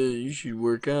should do that. You should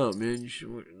work out, man. You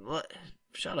should what?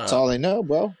 Shut up. That's all they know,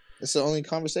 bro. That's the only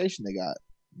conversation they got.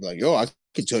 Like, yo, I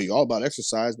could tell you all about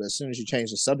exercise, but as soon as you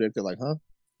change the subject, they're like, huh?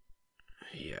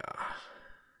 Yeah.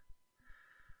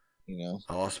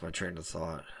 I lost my train of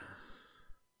thought.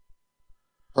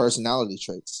 Personality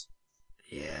traits.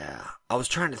 Yeah. I was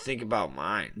trying to think about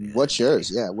mine. What's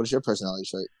yours? Yeah. What is your personality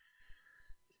trait?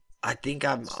 I think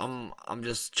I'm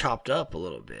just chopped up a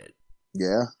little bit.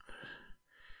 Yeah.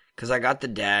 Because I got the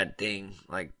dad thing.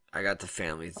 Like, I got the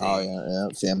family thing. Oh, yeah.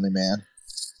 Family man.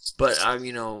 But,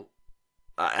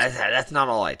 that's not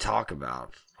all I talk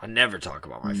about. I never talk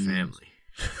about my family.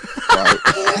 Right.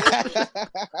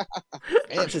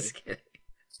 I'm just kidding.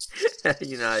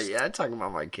 I talk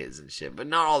about my kids and shit, but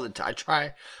not all the time.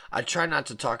 I try not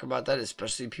to talk about that,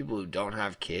 especially people who don't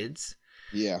have kids.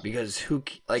 Yeah. Because if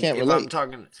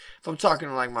I'm talking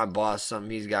to like my boss,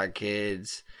 he's got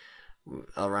kids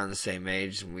around the same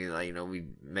age, and we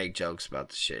make jokes about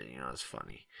the shit. It's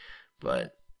funny,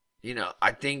 but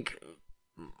I think,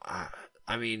 a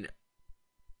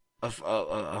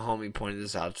homie pointed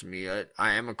this out to me.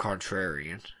 I am a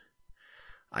contrarian.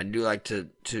 I do like to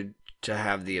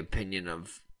have the opinion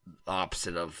of the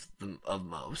opposite of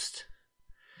most,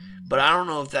 but I don't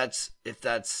know if that's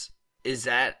is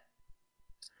that.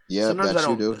 Yeah, sometimes that I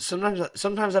don't. You do.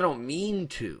 Sometimes I don't mean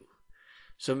to.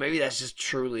 So maybe that's just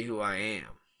truly who I am.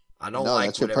 I don't like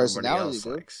that's what your everybody personality, else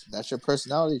dude. likes. That's your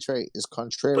personality trait. Is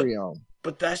contrarian.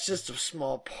 But that's just a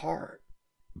small part.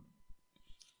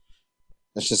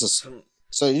 That's just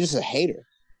so you're just a hater.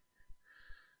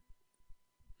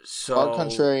 So part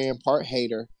contrarian, part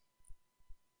hater,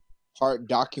 part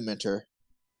documenter,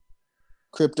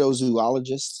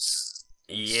 cryptozoologist.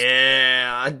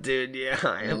 Yeah, dude. Yeah,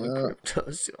 I am a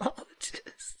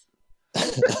cryptozoologist.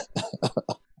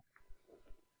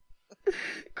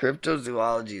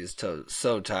 Cryptozoology is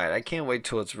so tight. I can't wait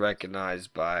till it's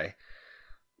recognized by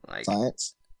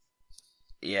science.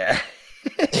 Yeah.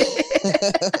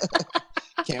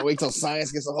 Can't wait till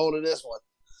science gets a hold of this one.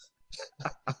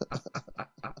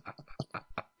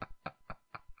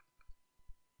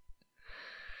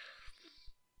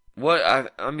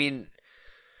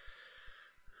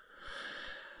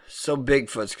 So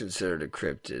Bigfoot's considered a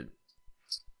cryptid,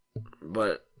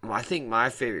 but I think my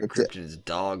favorite cryptid is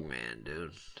Dogman,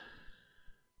 dude.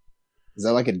 Is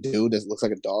that like a dude that looks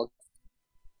like a dog?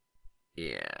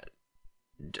 Yeah.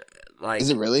 Is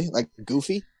it really? Like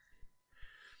Goofy?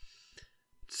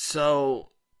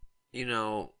 So,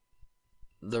 the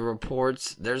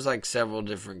reports, there's like several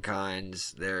different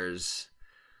kinds. There's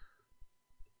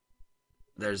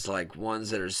like ones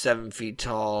that are 7 feet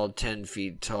tall, 10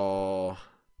 feet tall.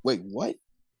 Wait, what?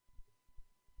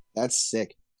 That's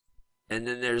sick. And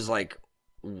then there's like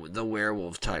the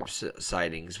werewolf type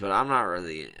sightings, but I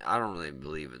don't really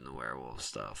believe in the werewolf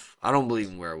stuff. I don't believe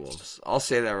in werewolves. I'll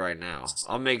say that right now.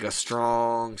 I'll make a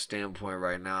strong standpoint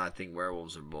right now. I think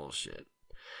werewolves are bullshit.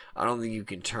 I don't think you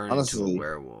can turn into a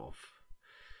werewolf.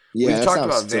 Yeah, we've talked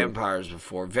about vampires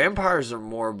before. Vampires are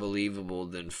more believable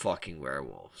than fucking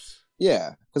werewolves.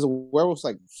 Yeah, because a werewolf's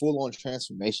like full on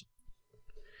transformation.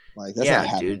 Like that's not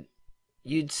happening. Dude,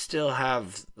 you'd still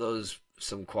have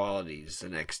some qualities the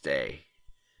next day.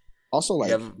 Also,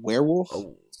 like werewolf,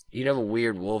 you'd have a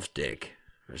weird wolf dick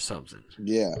or something.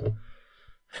 Yeah,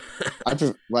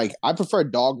 I prefer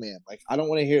Dogman. Like I don't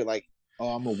want to hear like,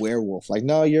 oh, I'm a werewolf. Like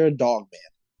no, you're a Dogman.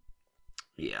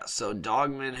 Yeah, so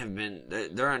Dogmen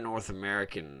they're a North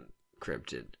American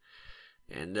cryptid,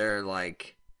 and they're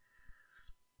like,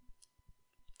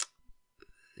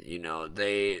 you know,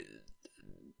 they're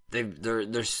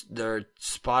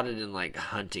spotted in like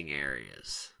hunting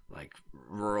areas, like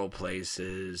rural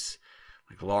places,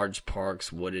 like large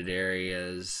parks, wooded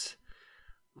areas,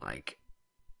 like,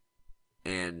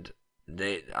 and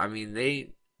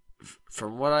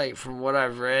from what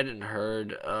I've read and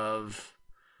heard of,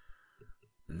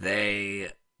 they're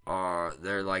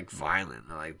like violent,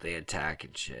 like they attack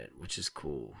and shit, which is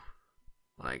cool.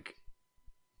 Like,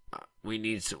 we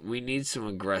need some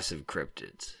aggressive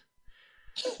cryptids.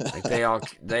 Like they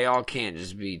all can't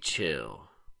just be chill.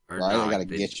 Or right, I gotta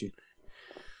get you.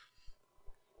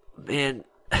 Man,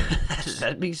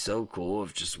 that'd be so cool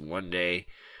if just one day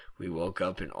we woke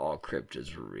up and all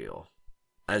cryptids were real.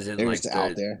 As in, they're just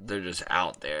out there. They're just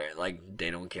out there. Like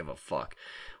they don't give a fuck.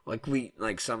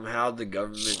 Like somehow the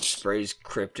government sprays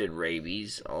cryptid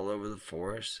rabies all over the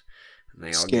forest, and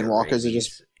they all skinwalkers are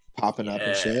just popping up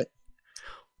and shit.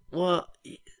 Well,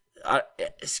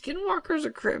 skinwalkers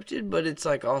are cryptid, but it's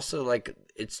like also like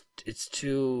it's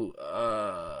too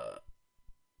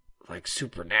like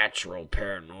supernatural,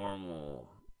 paranormal.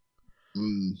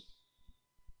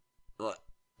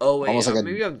 Oh wait, almost like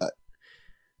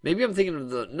maybe I'm thinking of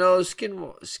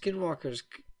skinwalkers,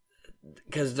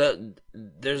 because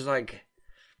there's like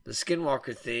the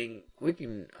skinwalker thing. I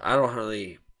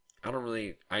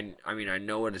mean I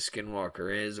know what a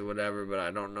skinwalker is or whatever, but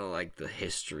I don't know like the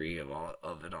history of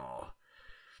it all.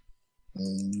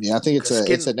 Yeah, I think it's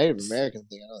a Native American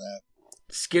thing. I know that.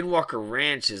 Skinwalker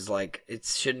Ranch is like, it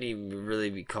shouldn't even really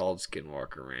be called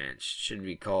Skinwalker Ranch. It should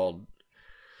be called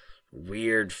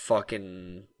weird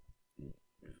fucking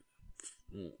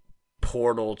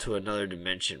portal to another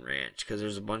dimension ranch, because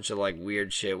there's a bunch of like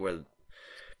weird shit where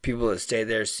people that stay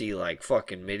there see like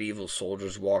fucking medieval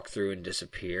soldiers walk through and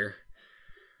disappear.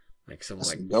 Like that's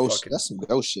some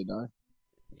ghost shit, dog.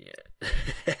 Yeah.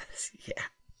 Yeah.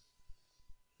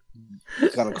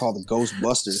 Gotta call the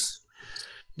Ghostbusters.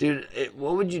 Dude,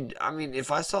 what would you... I mean, if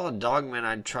I saw a Dogman,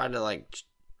 I'd try to, like,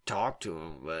 talk to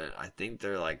him, but I think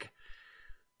they're, like,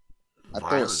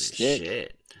 violent as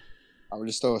shit. I would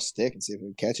just throw a stick and see if we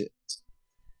can catch it.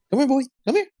 Come here, boy.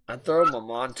 Come here. I'd throw him a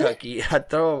Montucky. I'd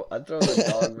throw the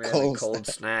Dogman a cold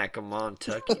snack, a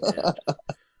Montucky, man.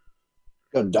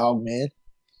 Yo, Dogman.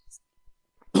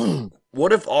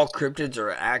 What if all cryptids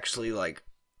are actually, like...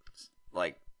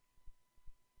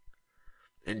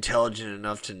 intelligent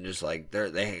enough to just like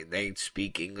they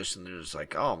speak English, and they're just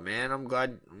like, oh man, I'm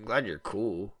glad you're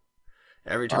cool.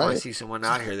 Every time I see someone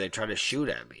out here, they try to shoot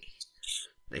at me.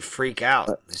 They freak out.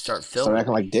 They start filming. Start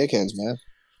acting like dickheads, man.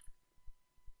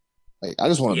 Like I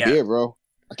just want a beer, bro.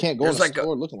 I can't go in the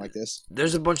store looking like this.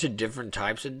 There's a bunch of different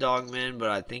types of dogmen,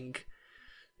 but I think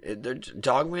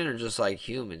dogmen are just like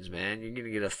humans, man. You're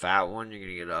gonna get a fat one, you're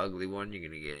gonna get an ugly one, you're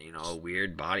gonna get a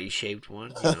weird body shaped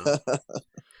one. You know?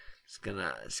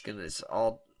 It's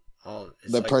all the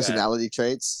like personality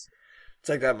traits. It's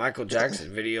like that Michael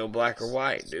Jackson video, Black or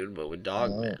White, dude, but with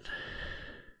Dogman.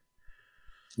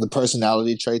 The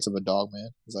personality traits of a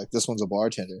Dogman. It's like, this one's a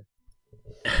bartender.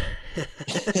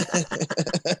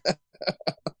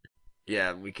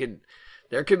 Yeah,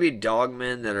 there could be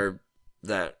Dogmen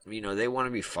that they want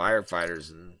to be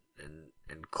firefighters and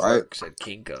clerks at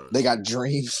Kinko's. They got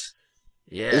dreams.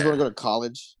 Yeah. They just want to go to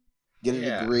college, get a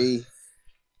degree.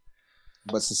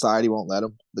 But society won't let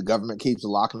them. The government keeps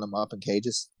locking them up in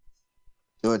cages,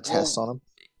 doing tests on them.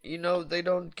 They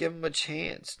don't give them a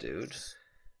chance, dude.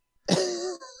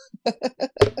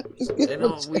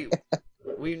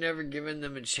 We've never given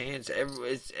them a chance.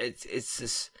 It's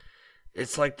this.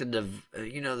 It's like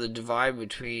the divide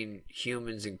between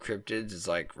humans and cryptids is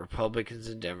like Republicans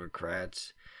and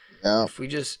Democrats. Yeah. If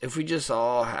we just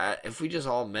all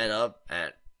met up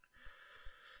at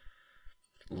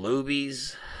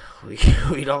Luby's. We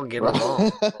don't get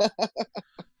along.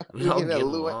 We don't get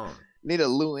along. Need a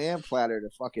Luann platter to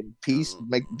fucking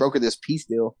broker this peace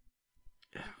deal.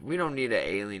 We don't need an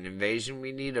alien invasion.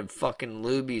 We need a fucking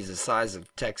Luby's the size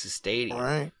of Texas Stadium. All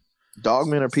right.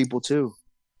 Dogmen are people too.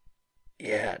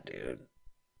 Yeah, dude.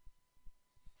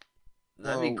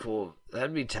 That'd be cool.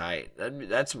 That'd be tight.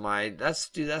 That's my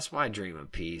dream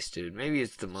of peace, dude. Maybe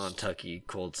it's the Montucky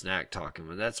cold snack talking,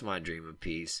 but that's my dream of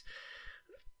peace.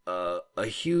 A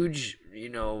huge,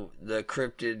 the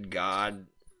cryptid god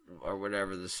or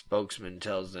whatever the spokesman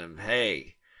tells them,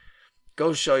 hey,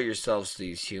 go show yourselves to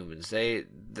these humans. They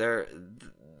know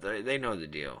the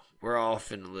deal. We're all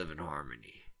finna live in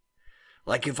harmony.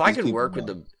 Like if I could work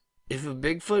with if a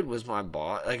Bigfoot was my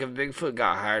boss, like if Bigfoot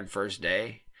got hired first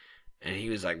day and he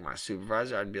was like my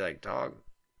supervisor, I'd be like, dog,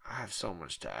 I have so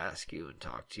much to ask you and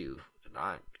talk to you. And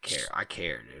I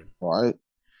care, dude. Right.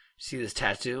 See this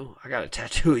tattoo? I got a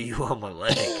tattoo of you on my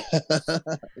leg. I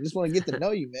just want to get to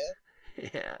know you,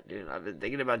 man. Yeah, dude. I've been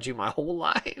thinking about you my whole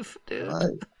life, dude.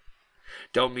 Right.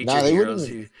 Don't meet your heroes.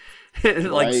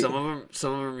 Like right. some of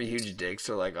them are huge dicks.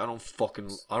 They're like, I don't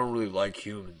really like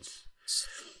humans.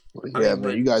 Yeah,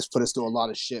 man. You guys put us through a lot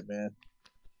of shit, man.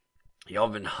 Y'all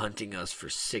been hunting us for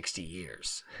 60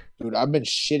 years. Dude, I've been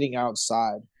shitting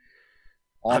outside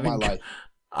all my life.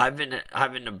 I've been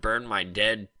having to burn my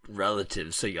dead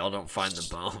relatives so y'all don't find the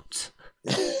bones.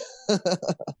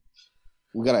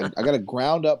 I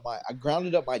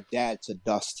grounded up my dad to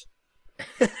dust.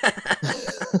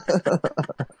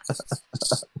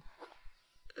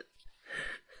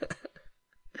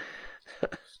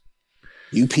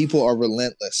 You people are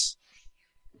relentless.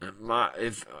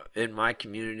 If in my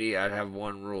community, I'd have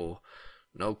one rule: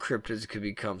 no cryptids could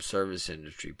become service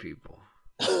industry people.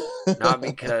 Not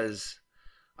because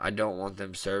I don't want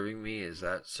them serving me, is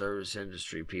that service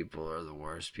industry people are the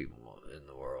worst people in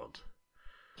the world.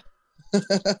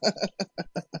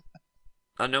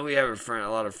 I know we have a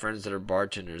lot of friends that are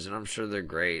bartenders, and I'm sure they're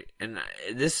great. And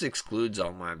this excludes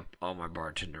all my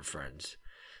bartender friends.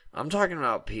 I'm talking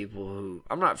about people who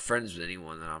I'm not friends with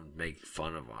anyone that I'm making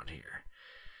fun of on here.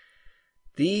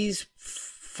 These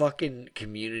fucking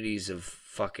communities of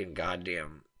fucking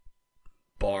goddamn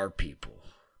bar people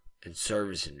and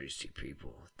service industry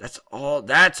people. That's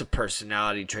a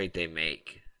personality trait they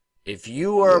make. If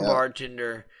you are a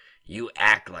bartender, you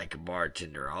act like a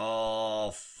bartender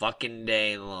all fucking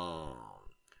day long.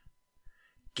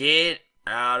 Get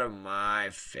out of my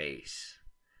face.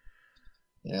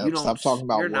 Yeah, stop talking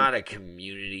about You're work. not a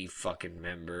community fucking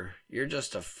member. You're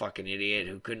just a fucking idiot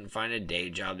who couldn't find a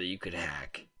day job that you could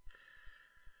hack.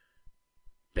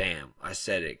 Bam. I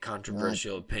said it.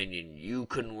 Controversial opinion. You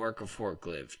couldn't work a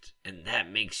forklift, and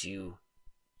that makes you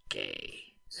gay.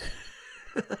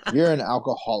 You're an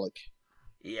alcoholic.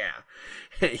 Yeah.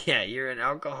 Yeah, you're an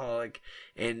alcoholic,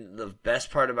 and the best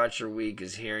part about your week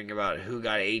is hearing about who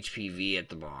got HPV at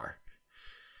the bar.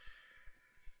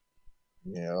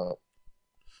 Yeah.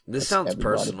 This sounds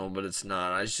personal, but it's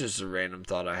not. It's just a random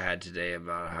thought I had today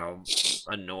about how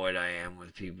annoyed I am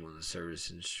with people in the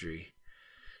service industry.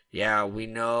 Yeah, we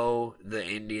know the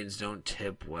Indians don't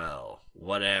tip well.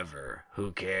 Whatever.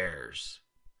 Who cares?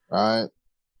 Right.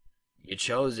 You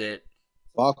chose it.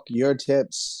 Fuck your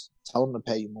tips. Tell them to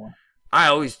pay you more. I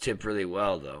always tip really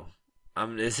well, though.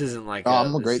 This isn't like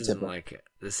I'm a great tipper.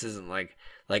 This isn't like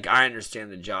I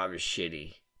understand the job is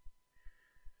shitty.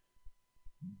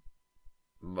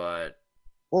 But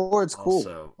or it's cool.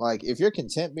 Also, like if you're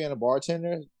content being a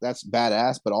bartender, that's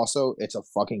badass. But also, it's a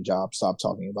fucking job. Stop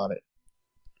talking about it.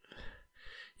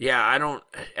 Yeah, I don't.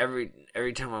 Every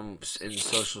time I'm in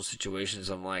social situations,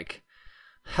 I'm like,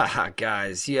 haha,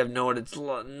 guys, you have no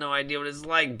idea what it's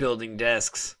like building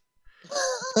desks.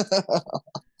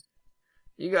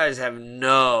 You guys have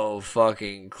no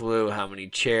fucking clue how many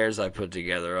chairs I put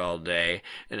together all day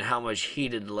and how much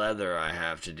heated leather I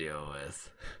have to deal with.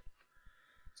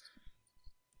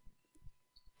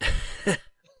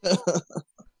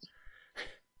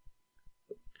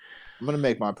 I'm gonna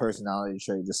make my personality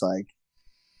trait just like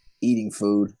eating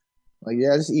food. Like,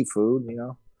 yeah, I just eat food,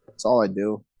 That's all I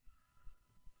do.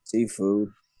 Just eat food.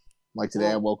 Like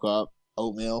today I woke up,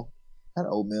 oatmeal. I had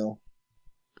oatmeal.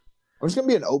 I'm just gonna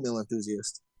be an oatmeal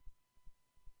enthusiast.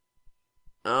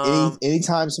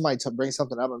 Anytime somebody brings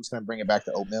something up, I'm just gonna bring it back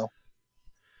to oatmeal.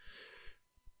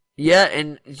 Yeah,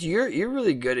 and you're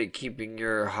really good at keeping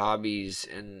your hobbies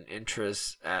and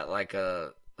interests at like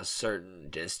a certain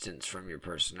distance from your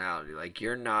personality. Like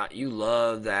you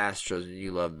love the Astros and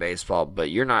you love baseball,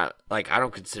 but you're not like I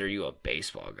don't consider you a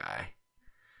baseball guy.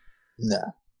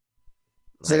 Nah.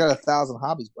 I got 1,000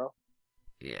 hobbies, bro.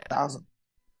 Yeah. 1,000.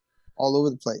 All over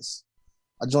the place.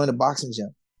 I joined a boxing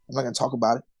gym. I'm not gonna talk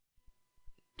about it.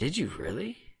 Did you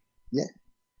really? Yeah.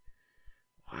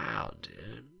 Wow,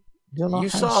 dude. You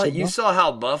saw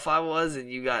how buff I was,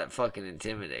 and you got fucking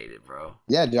intimidated, bro.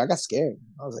 Yeah, dude, I got scared.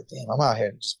 I was like, damn, I'm out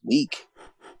here just weak.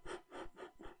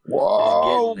 Just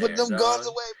Whoa, getting put there, them dog. guns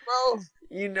away, bro.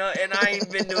 You know, and I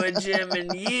ain't been to a gym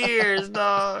in years,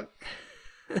 dog.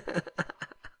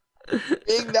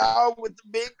 Big dog with the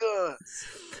big guns.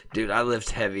 Dude, I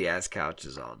lift heavy ass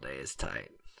couches all day. It's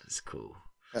tight. It's cool.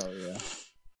 Hell yeah.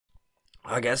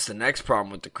 I guess the next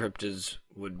problem with the cryptids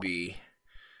would be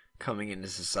coming into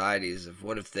societies of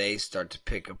what if they start to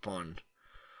pick up on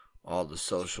all the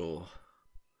social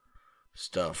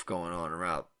stuff going on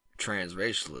around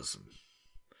transracialism.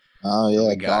 Oh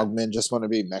yeah, dogmen just want to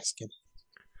be Mexican.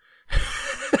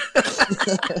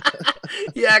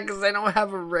 Yeah, because they don't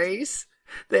have a race.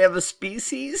 They have a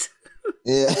species.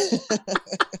 Yeah.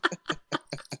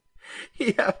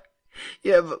 Yeah.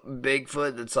 You have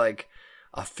Bigfoot that's like,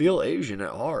 I feel Asian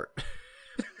at heart.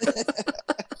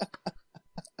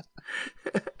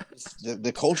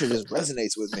 The culture just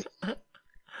resonates with me.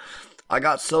 I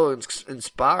got so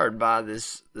inspired by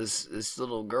this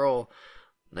little girl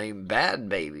named Bad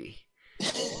Baby.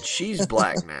 And she's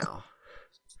black now.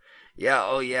 Yeah,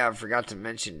 oh yeah, I forgot to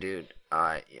mention, dude.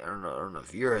 I don't know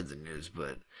if you heard the news,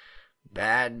 but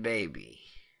Bad Baby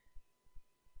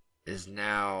is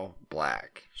now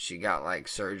black. She got like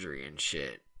surgery and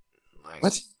shit. Like,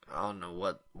 what? I don't know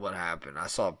what happened. I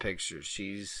saw pictures.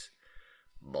 She's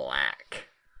black.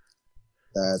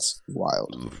 That's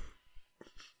wild.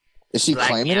 Is she Black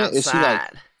claiming it? Is she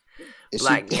like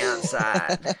black me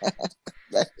outside?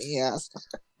 Black me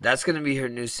outside. That's gonna be her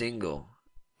new single.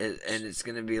 And it's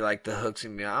gonna be like the hooks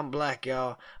and be I'm black,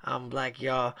 y'all. I'm black,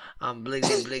 y'all. I'm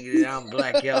bliggity bliggity. I'm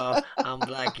black, y'all. I'm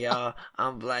black, y'all.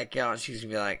 I'm black, y'all. And she's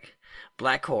gonna be like,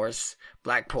 black horse,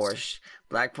 black Porsche,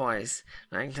 black points,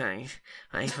 like times,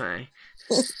 like fine.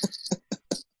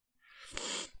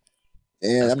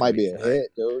 Yeah, that might be a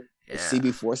hit, dude. Yeah. A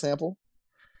CB4 sample.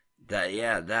 That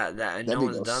no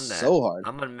one's done that. So hard.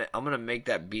 I'm gonna make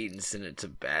that beat and send it to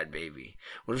Bad Baby.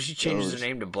 What if she changes her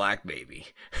name to Black Baby?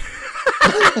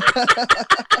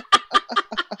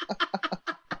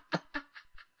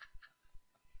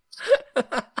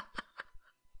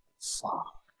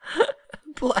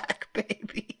 Black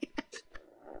Baby.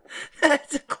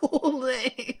 That's a cool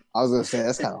name. I was gonna say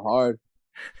that's kind of hard.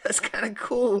 That's kind of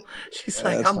cool. She's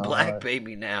like, I'm Black hard.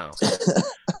 Baby now.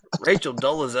 Rachel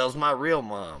Dolezal's my real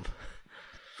mom.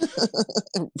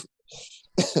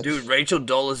 Dude, Rachel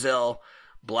Dolezal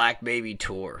Black Baby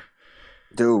tour.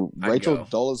 Dude, Rachel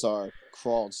Dolezal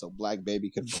crawled so Black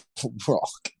Baby could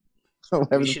walk.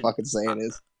 Whatever the fucking saying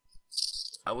is.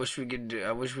 I wish we were good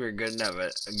enough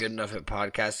at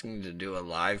podcasting to do a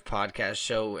live podcast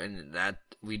show, and that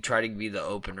we try to be the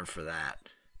opener for that.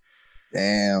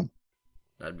 Damn.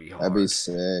 That'd be hard. That'd be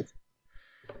sick.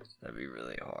 That'd be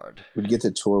really hard. We'd get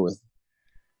to tour with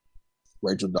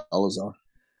Rachel Dolezal.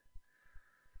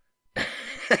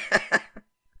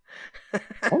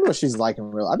 I wonder what she's like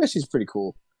in real. I bet she's pretty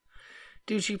cool.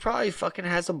 Dude, she probably fucking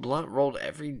has a blunt rolled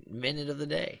every minute of the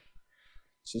day.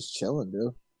 She's chilling,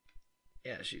 dude.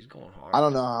 Yeah, she's going hard. I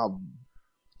don't know how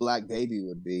Black Baby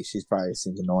would be. She's probably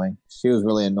seems annoying. She was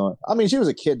really annoying. I mean, she was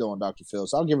a kid though on Dr. Phil,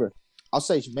 so I'll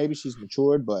say maybe she's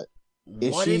matured, but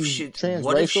what if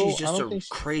she's just a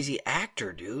crazy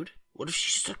actor, dude? What if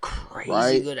she's just a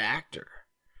crazy good actor?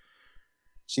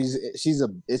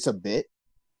 It's a bit.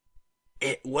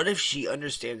 What if she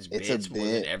understands bits more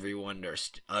than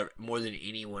more than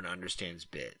anyone understands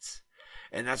bits?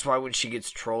 And that's why when she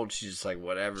gets trolled, she's just like,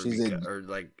 whatever.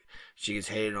 She gets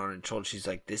hated on and trolled. She's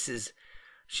like,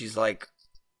 she's like,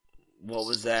 what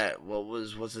was that?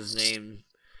 What's his name?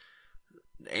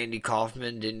 Andy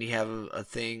Kaufman. Didn't he have a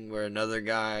thing where another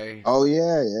guy? Oh,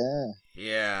 yeah.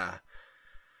 Yeah.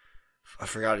 I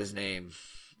forgot his name.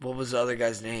 What was the other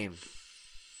guy's name?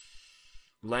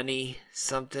 Lenny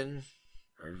something?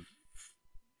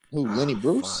 Lenny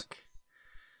Bruce? Fuck.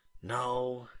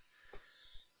 No.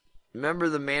 Remember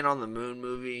the Man on the Moon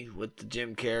movie with the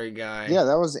Jim Carrey guy? Yeah,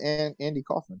 that was Andy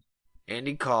Kaufman.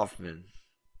 Andy Kaufman.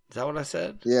 Is that what I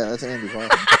said? Yeah, that's Andy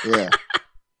Kaufman. Yeah.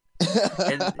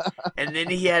 and then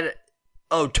he had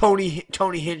Tony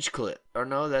Hinchcliffe. Or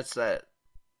no, that's that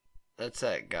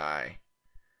guy.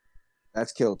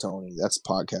 That's Kill Tony. That's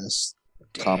podcast.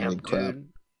 Damn, comedy dude. crap.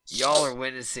 Y'all are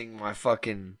witnessing my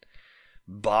fucking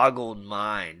boggled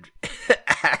mind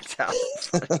act out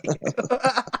funny.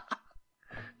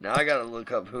 Now I gotta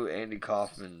look up who Andy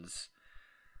Kaufman's.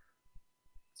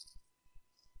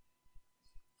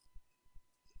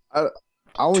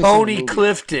 Tony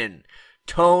Clifton.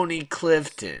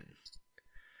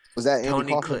 Was that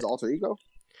Andy Kaufman's alter ego?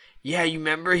 Yeah, you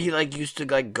remember he like used to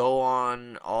like go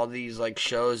on all these like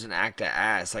shows and act a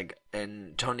ass, like,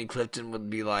 and Tony Clifton would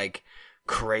be like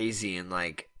crazy and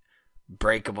like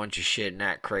break a bunch of shit and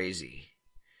act crazy.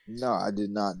 No, I did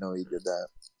not know he did that.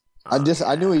 Oh,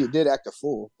 I knew yeah. he did act a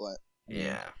fool, but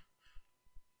Yeah.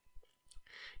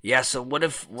 Yeah, so what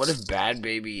if Bad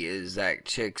Baby is that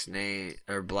chick's name,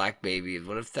 or Black Baby?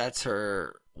 What if that's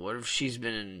her? What if she's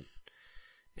been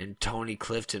in Tony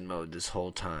Clifton mode this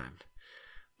whole time?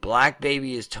 Black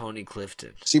Baby is Tony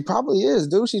Clifton. she probably is,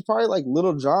 dude. She's probably like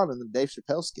Little John in the Dave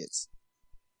Chappelle skits.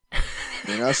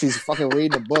 You know, she's fucking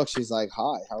reading a book. She's like,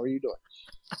 "Hi, how are you doing?"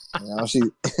 You know, she.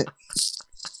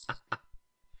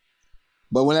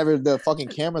 But whenever the fucking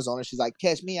camera's on her, she's like,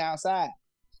 "Catch me outside."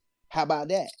 How about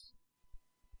that?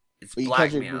 It's But you Black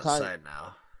catch her Me Outside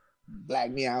now. Black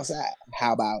me outside.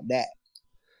 How about that?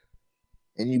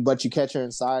 But you catch her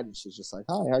inside, and she's just like,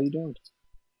 "Hi, how you doing?"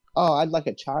 "Oh, I'd like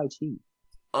a chai tea."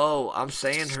 Oh, I'm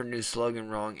saying her new slogan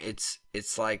wrong. It's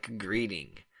like a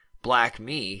greeting. Black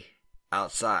me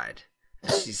outside.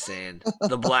 And she's saying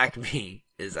the black me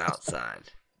is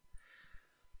outside.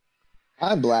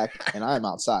 I'm black, and I'm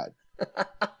outside. The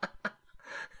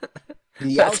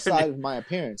That's outside of my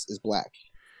appearance is black.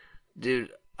 Dude,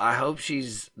 I hope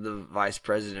she's the vice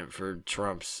president for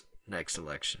Trump's next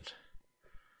election.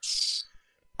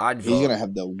 I'd vote. He's gonna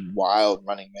have the wild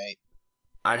running mate.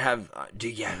 I'd have,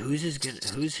 dude. Yeah, who's his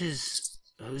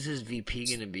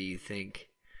VP gonna be? You think?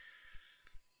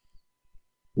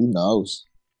 Who knows?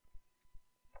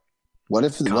 What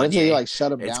if they like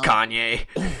shut him It's down? Kanye.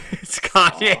 It's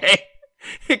Kanye.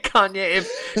 Kanye.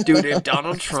 If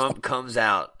Donald Trump comes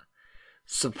out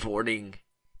supporting,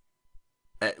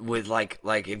 with like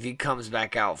if he comes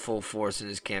back out full force in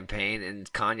his campaign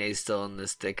and Kanye's still in the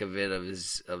thick of it of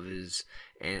his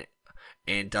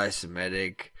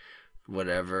anti-Semitic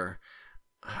whatever.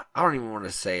 I don't even want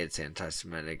to say it's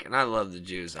anti-Semitic, and I love the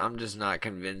Jews. I'm just not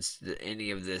convinced that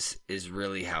any of this is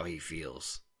really how he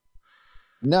feels.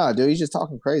 No, dude, he's just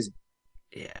talking crazy.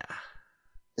 Yeah.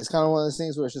 It's kind of one of those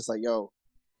things where it's just like, yo,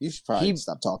 you should probably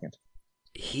stop talking.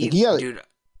 Dude.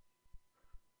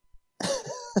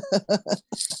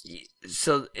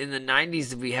 So in the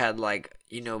 90s, we had like,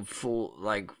 full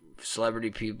like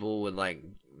celebrity people would like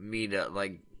meet up,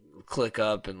 like click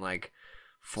up and like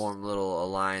form little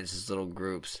alliances, little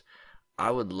groups. I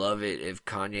would love it if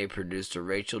Kanye produced a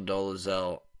Rachel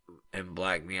Dolezal and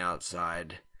Black Me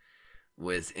Outside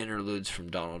with interludes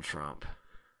from Donald Trump.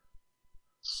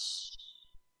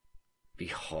 Be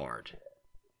hard.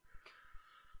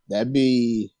 That'd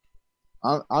be,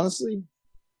 honestly,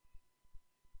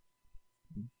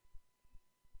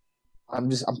 I'm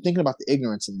thinking about the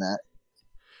ignorance in that.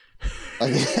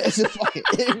 Like, it's just fucking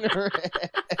ignorant.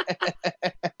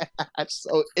 I'm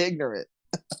so ignorant.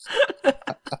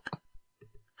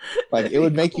 Like, it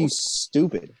would make you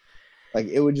stupid. Like,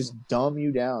 it would just dumb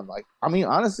you down. Like, I mean,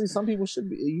 honestly, some people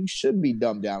you should be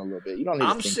dumbed down a little bit. You don't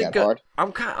need to think that hard.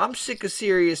 I'm sick of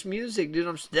serious music, dude.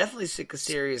 I'm definitely sick of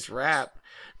serious rap.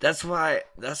 That's why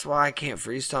I can't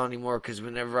freestyle anymore. Because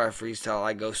whenever I freestyle,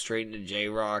 I go straight into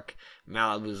J-Rock,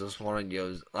 Malibu's just one of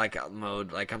those like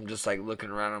mode. Like I'm just like looking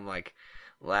around. I'm like,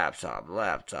 laptop,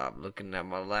 looking at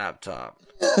my laptop.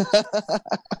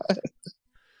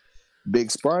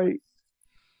 Big Sprite.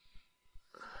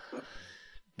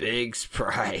 Big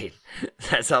Sprite.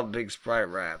 That's how Big Sprite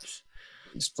raps.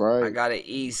 Sprite. I got an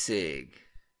e-cig.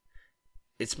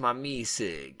 It's my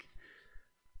me-cig.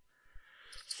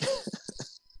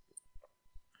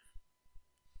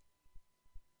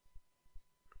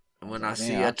 When I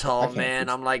see a tall man,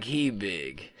 I'm like, he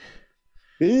big.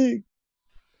 Big.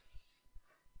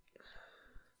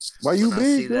 Why you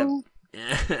big, bro?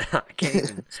 Yeah,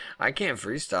 I can't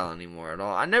freestyle anymore at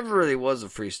all. I never really was a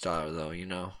freestyler though,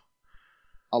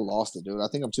 I lost it, dude. I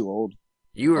think I'm too old.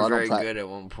 You were very good at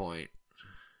one point.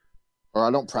 Or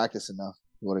I don't practice enough.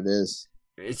 What it is.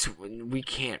 We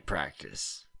can't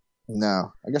practice.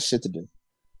 No, I got shit to do.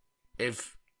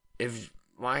 If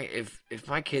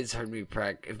my kids heard me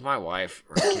practice, if my wife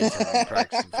or kids heard me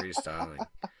practicing freestyling,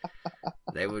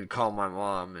 they would call my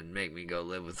mom and make me go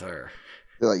live with her.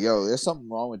 They're like, "Yo, there's something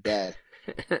wrong with Dad."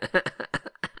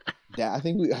 Dad, I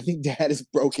think Dad is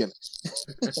broken.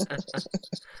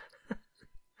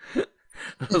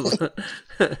 the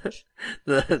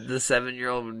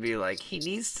 7-year-old would be like, he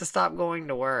needs to stop going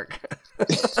to work.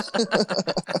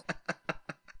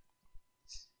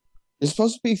 You're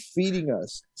supposed to be feeding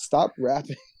us. Stop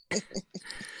rapping.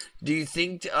 Do you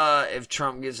think if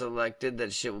Trump gets elected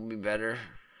that shit will be better?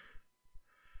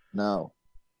 No.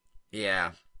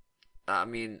 Yeah. I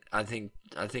mean, I think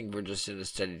we're just in a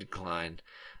steady decline.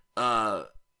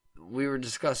 we were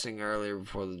discussing earlier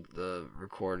before the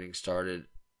recording started,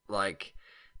 like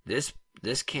this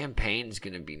campaign is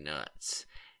gonna be nuts,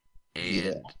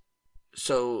 and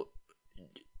so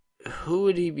who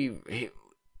would he be?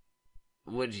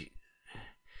 Who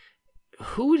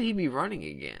would he be running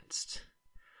against?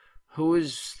 Who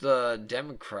is the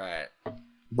Democrat?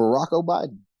 Barack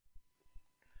Obama.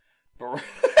 Barack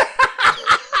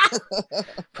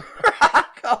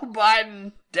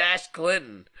Biden -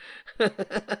 Clinton.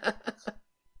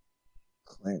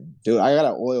 Clinton. Dude, I got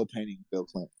an oil painting of Bill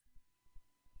Clinton.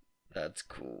 That's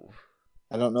cool.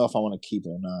 I don't know if I want to keep it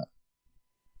or not.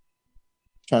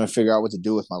 Trying to figure out what to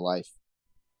do with my life.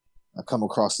 I come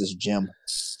across this gem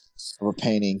of a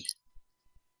painting.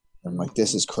 I'm like,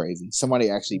 this is crazy. Somebody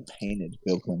actually painted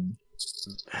Bill Clinton.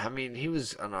 I mean, he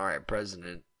was an alright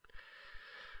president.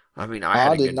 I mean,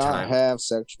 I did not have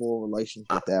sexual relations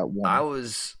with that woman.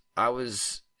 I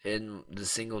was in the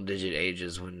single digit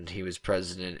ages when he was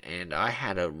president, and I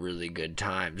had a really good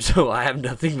time. So I have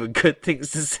nothing but good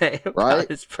things to say about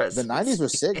his presidency. The 90s were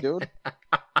sick, dude.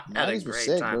 I had a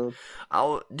great time.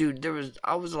 I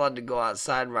was allowed to go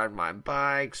outside, ride my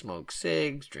bike, smoke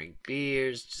cigs, drink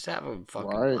beers, just have a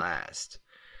fucking blast.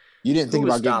 You didn't think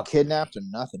about getting kidnapped or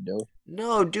nothing, dude.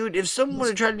 No, dude. If someone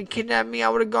had tried to kidnap me, I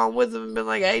would have gone with them and been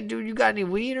like, "Hey, dude, you got any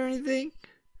weed or anything?"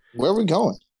 Where are we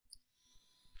going?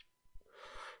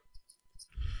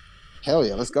 Hell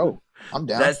yeah, let's go. I'm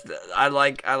down. I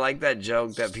like that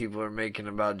joke that people are making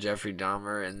about Jeffrey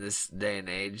Dahmer in this day and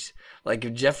age. Like,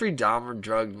 if Jeffrey Dahmer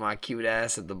drugged my cute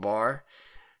ass at the bar,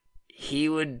 he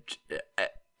would,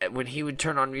 when he would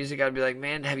turn on music, I'd be like,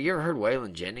 man, have you ever heard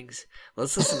Waylon Jennings?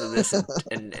 Let's listen to this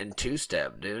in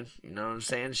two-step, dude. You know what I'm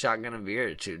saying? Shotgun a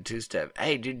beer, two-step.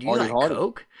 Hey, dude, do you like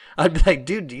Coke? I'd be like,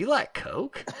 dude, do you like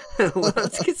Coke?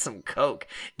 Let's get some Coke.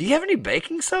 Do you have any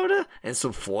baking soda and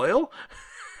some foil?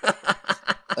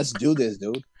 Let's do this,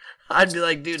 dude. I'd be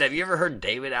like, dude, have you ever heard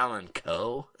David Allan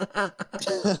Coe?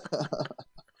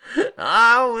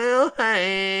 I will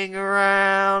hang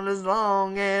around as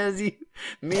long as you.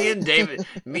 Me and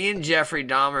Jeffrey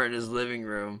Dahmer in his living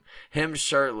room, him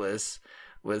shirtless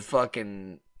with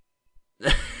fucking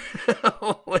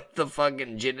with the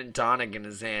fucking gin and tonic in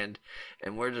his hand,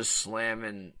 and we're just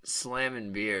slamming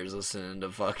beers, listening to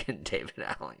fucking David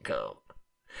Allan Coe.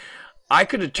 I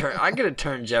could have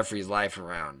turned Jeffrey's life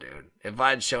around, dude, if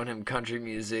I'd shown him country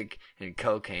music and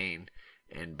cocaine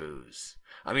and booze.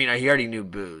 I mean, he already knew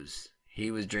booze.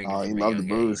 He was drinking. Oh, he loved the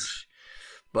booze.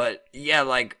 But yeah,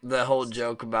 like the whole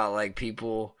joke about like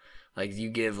people, like you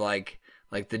give like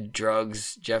the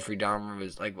drugs. Jeffrey Dahmer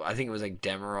was like, I think it was like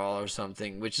Demerol or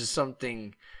something, which is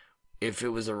something. If it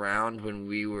was around when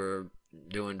we were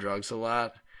doing drugs a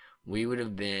lot, we would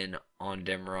have been on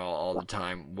Demerol all the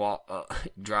time while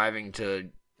driving to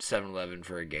 7-Eleven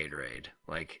for a Gatorade.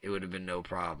 Like, it would have been no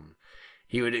problem.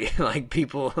 He would, like,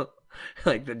 people,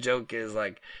 like, the joke is,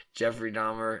 like, Jeffrey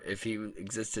Dahmer, if he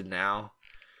existed now,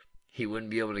 he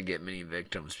wouldn't be able to get many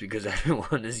victims because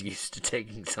everyone is used to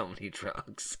taking so many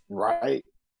drugs. Right?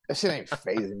 That shit ain't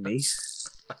phasing me.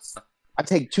 I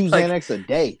take 2 Xanax a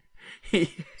day.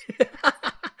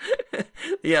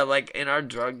 Yeah, like in our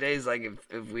drug days, like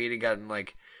if we'd have gotten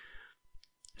like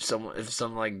some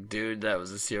like dude that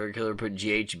was a serial killer put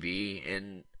GHB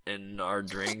in our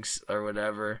drinks or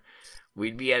whatever,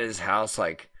 we'd be at his house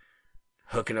like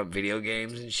hooking up video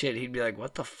games and shit. He'd be like,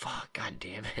 "What the fuck? God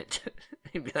damn it!"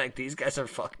 He'd be like, "These guys are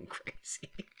fucking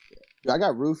crazy." I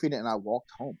got roofied and I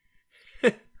walked home.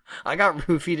 I got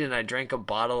roofied and I drank a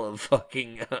bottle of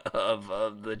fucking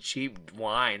of the cheap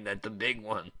wine, that the big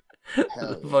one.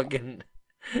 Fucking.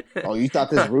 Oh, you thought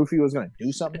this roofie was gonna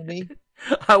do something to me?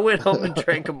 I went home and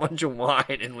drank a bunch of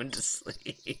wine and went to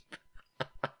sleep.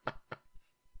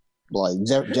 Like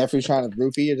Jeffrey's trying to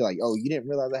roofie you, like, oh, you didn't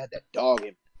realize I had that dog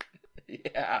in me.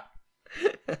 Yeah.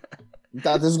 You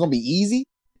thought this was gonna be easy,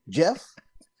 Jeff?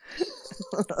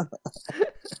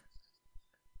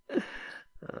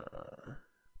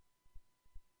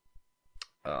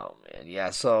 Oh man, yeah.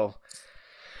 So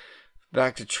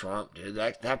back to Trump, dude.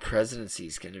 That presidency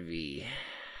is gonna be.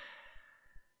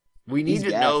 We need to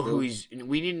know who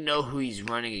he's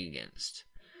running against,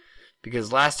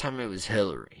 because last time it was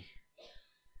Hillary.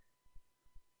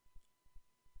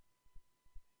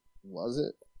 Was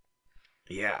it?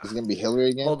 Yeah. Is it gonna be Hillary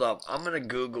again? Hold up, I'm gonna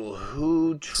Google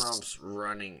who Trump's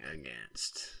running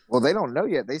against. Well, they don't know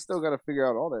yet. They still got to figure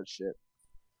out all that shit.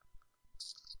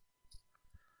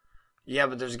 Yeah,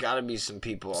 but there's got to be some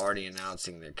people already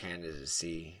announcing their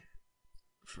candidacy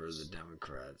for the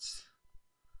Democrats.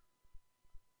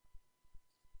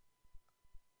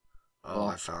 Oh,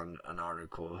 I found an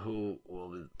article. Who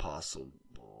will be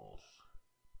possible?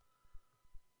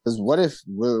 Because what if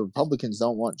Republicans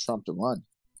don't want Trump to run,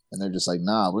 and they're just like,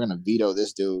 nah, we're gonna veto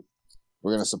this dude.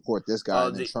 We're gonna support this guy,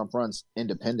 and then Trump runs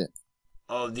independent.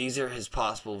 Oh, these are his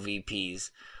possible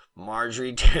VPs: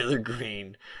 Marjorie Taylor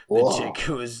Greene,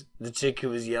 the chick who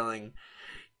was yelling,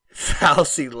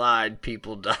 "Fauci lied,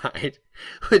 people died,"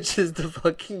 which is the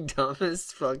fucking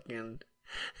dumbest fucking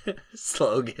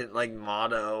slogan, like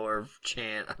motto or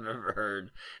chant I've ever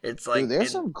heard. It's like, dude,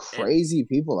 there's some crazy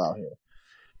people out here.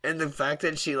 And the fact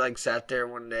that she like sat there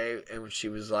one day and she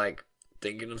was like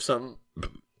thinking of something,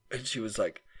 and she was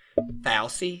like,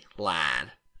 "Fauci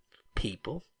lied,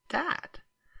 people died."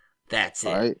 That's it.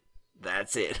 Right.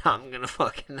 That's it. I'm gonna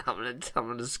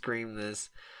scream this.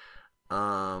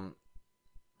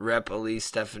 Rep Elise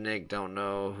Stefanik, don't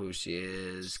know who she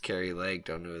is. Carrie Lake,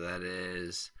 don't know who that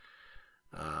is.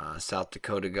 South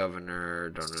Dakota governor,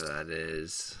 don't know who that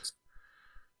is.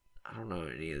 I don't know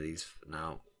any of these.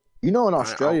 No. You know, in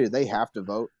Australia, they have to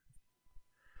vote.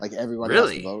 Like, everybody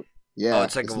really? has to vote. Yeah. Oh,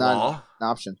 it's like a not law? an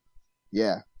option.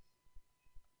 Yeah.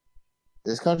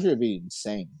 This country would be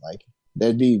insane. Like,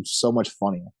 they'd be so much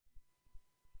funnier.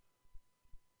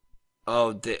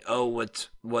 Oh,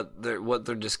 what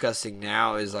they're discussing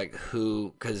now is like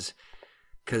who, because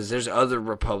there's other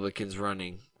Republicans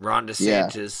running. Ron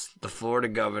DeSantis, the Florida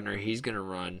governor, he's gonna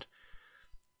run.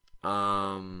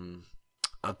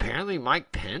 Apparently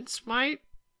Mike Pence might,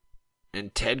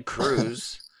 and Ted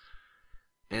Cruz,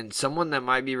 and someone that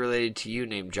might be related to you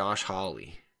named Josh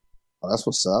Hawley. Oh, that's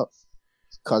what's up.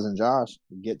 Cousin Josh.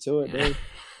 Get to it, dude.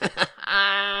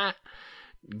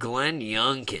 Glenn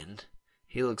Youngkin.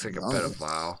 He looks like a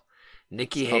pedophile.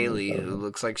 Nikki Haley, who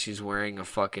looks like she's wearing a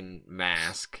fucking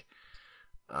mask.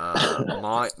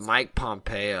 Mike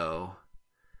Pompeo.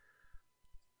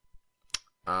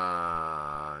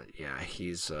 Yeah,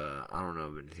 he's I don't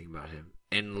know anything about him.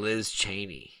 And Liz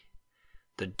Cheney,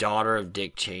 the daughter of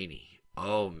Dick Cheney.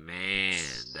 Oh man,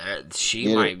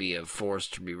 she might be a force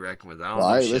to be reckoned with. I don't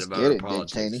know shit about her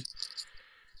politics,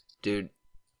 dude.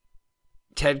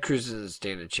 Ted Cruz doesn't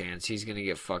stand a chance. He's gonna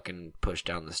get fucking pushed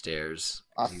down the stairs.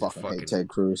 I fucking hate Ted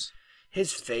Cruz.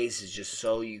 His face is just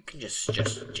so you can just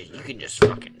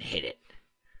fucking hit it.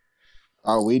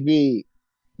 Oh,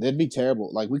 that'd be terrible.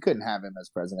 Like, we couldn't have him as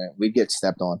president. We'd get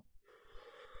stepped on.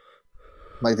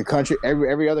 Like, the country,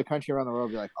 every other country around the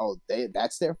world would be like, oh,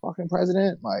 that's their fucking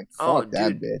president? Like, fuck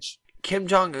that bitch. Kim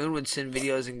Jong-un would send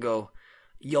videos and go,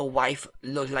 "Your wife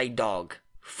looks like dog.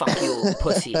 Fuck you,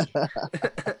 pussy."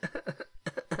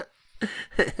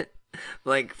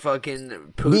 Like, fucking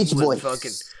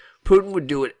Putin would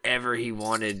do whatever he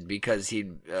wanted because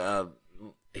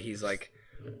he's like,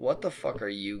 what the fuck are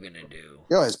you gonna do?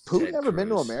 Yo, has Putin ever been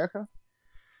to America?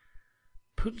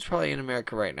 Putin's probably in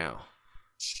America right now.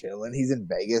 Chilling. He's in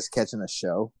Vegas catching a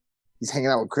show. He's hanging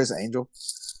out with Chris Angel.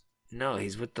 No,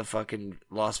 he's with the fucking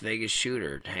Las Vegas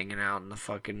shooter, hanging out in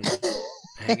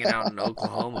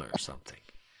Oklahoma or something.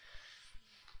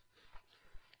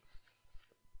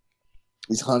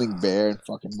 He's hunting bear in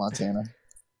fucking Montana.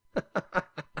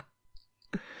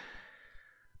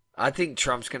 I think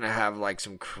Trump's gonna have like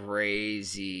some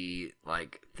crazy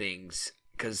like things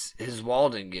because his wall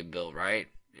didn't get built, right?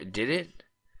 Did it?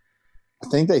 I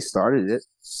think they started it,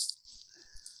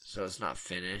 so it's not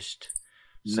finished.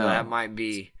 So that might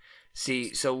be.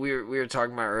 See, so we were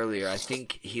talking about earlier. I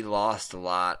think he lost a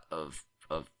lot of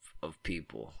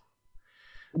people.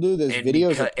 Dude, there's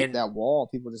videos of that wall.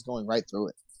 People just going right through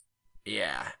it.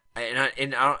 Yeah,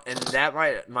 and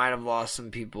that might have lost some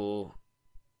people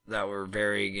that were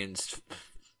very against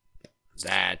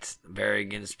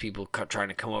people trying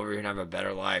to come over here and have a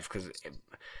better life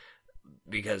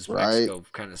because Mexico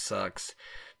kind of sucks.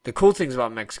 The cool things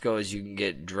about Mexico is you can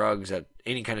get drugs at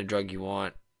any kind of drug you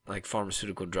want, like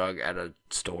pharmaceutical drug, at a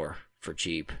store for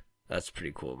cheap. That's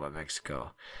pretty cool about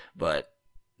Mexico, but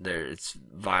it's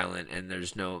violent and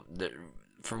there's no.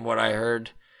 From what I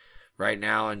heard. Right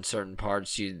now, in certain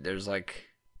parts, there's like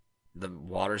the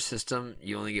water system.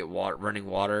 You only get running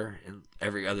water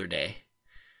every other day.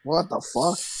 What the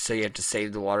fuck? So you have to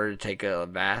save the water to take a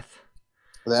bath.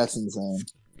 That's insane.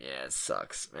 Yeah, it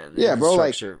sucks, man. Yeah, bro.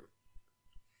 Like,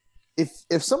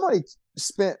 if somebody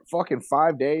spent fucking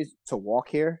 5 days to walk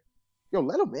here, yo,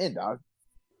 let them in, dog.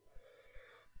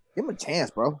 Give them a chance,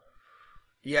 bro.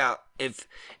 Yeah, and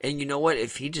you know what?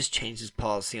 If he just changed his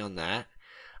policy on that,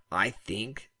 I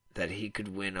think that he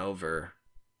could win over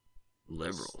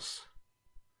liberals.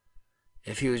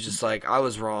 If he was just like, I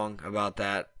was wrong about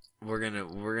that.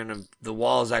 The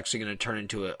wall is actually gonna turn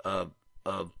into a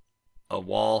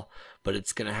wall, but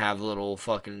it's gonna have little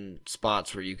fucking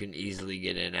spots where you can easily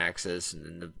get in access, and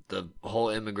then the whole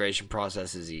immigration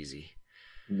process is easy.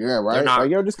 Yeah, right. They're not.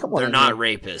 Like, yo, just come on. They're not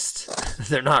rapists.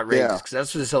 They're not rapists. Yeah. 'Cause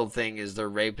that's what this whole thing is. They're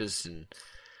rapists and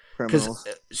Criminals.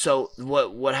 So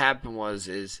what happened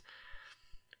is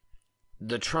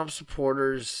the Trump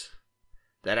supporters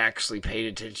that actually paid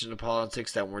attention to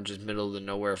politics, that weren't just middle of the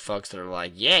nowhere fucks that are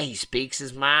like, yeah, he speaks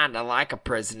his mind. I like a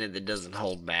president that doesn't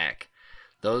hold back.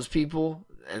 Those people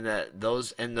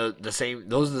those are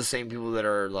the same people that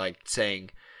are like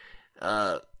saying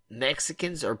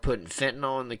Mexicans are putting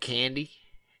fentanyl in the candy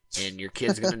and your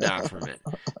kid's gonna die from it.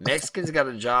 Mexicans got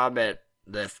a job at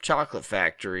the chocolate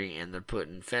factory and they're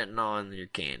putting fentanyl in your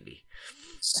candy.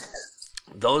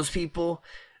 Those people,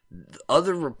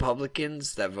 other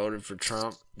Republicans that voted for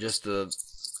Trump, just the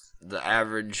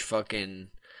average fucking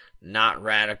not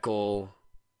radical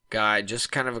guy,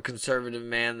 just kind of a conservative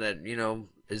man that, you know,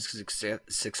 is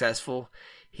successful.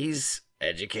 He's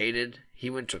educated. He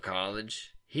went to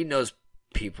college. He knows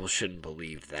people shouldn't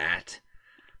believe that.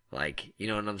 Like, you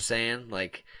know what I'm saying?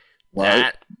 Like,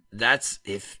 Right. that's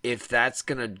if that's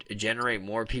gonna generate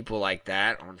more people like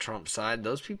that on Trump's side,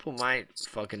 those people might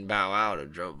fucking bow out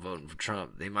of voting for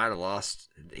Trump. They might have lost.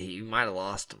 He might have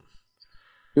lost them.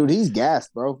 Dude, he's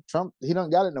gassed, bro. Trump, he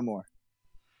don't got it no more.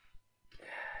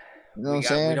 You know what I'm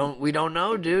saying? We don't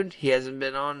know, dude. He hasn't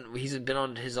been on. He's been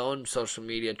on his own social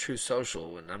media, True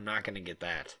Social, and I'm not gonna get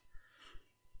that.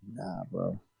 Nah,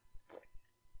 bro.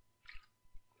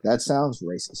 That sounds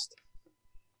racist.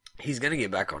 He's gonna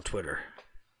get back on Twitter.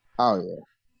 Oh yeah.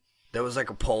 There was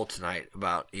like a poll tonight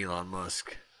about Elon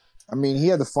Musk. I mean, he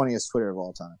had the funniest Twitter of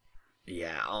all time.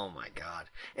 Yeah, oh my god.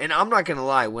 And I'm not gonna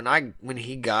lie, when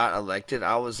he got elected,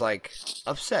 I was like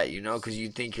upset, you know, because you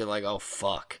think you're like, oh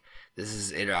fuck, this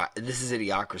is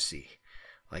idiocracy.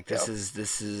 Like this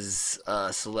is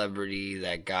a celebrity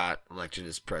that got elected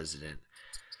as president,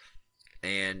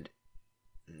 and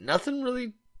nothing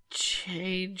really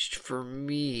changed for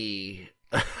me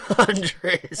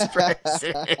under his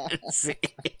presidency.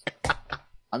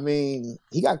 I mean,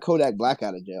 he got Kodak Black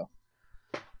out of jail.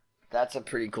 That's a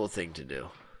pretty cool thing to do.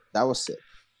 That was sick.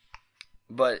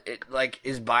 But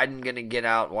is Biden gonna get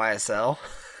out YSL?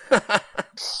 That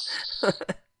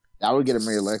would get him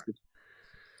reelected.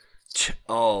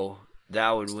 Oh,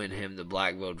 that would win him the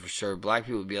black vote for sure. Black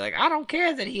people would be like, I don't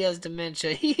care that he has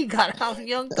dementia. He got out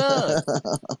Young Thug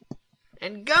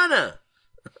and Gunna.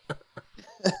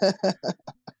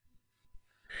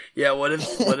 Yeah, what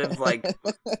if like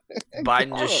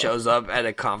Biden just shows up at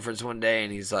a conference one day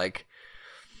and he's like,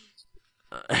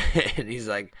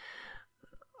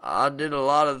 I did a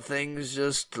lot of things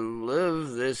just to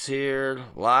live this here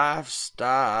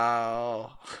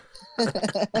lifestyle.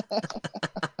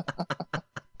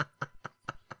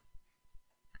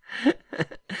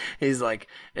 He's like,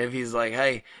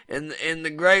 hey, in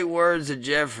the great words of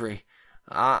Jeffrey,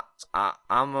 I'm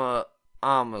a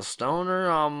stoner,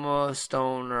 I'm a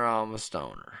stoner, I'm a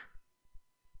stoner.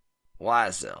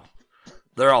 YSL.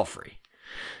 They're all free.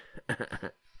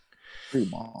 Free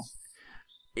ball.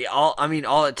 Yeah,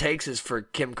 all it takes is for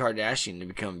Kim Kardashian to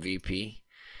become VP,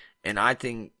 and I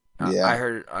think I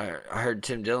heard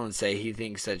Tim Dillon say he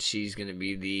thinks that she's going to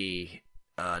be the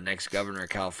next governor of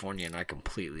California, and I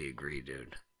completely agree,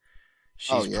 dude.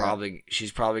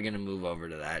 She's probably going to move over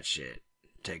to that shit,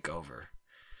 take over.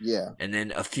 Yeah. And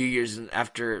then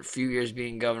after a few years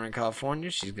being governor of California,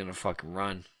 she's going to fucking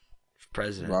run for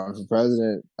president. Run for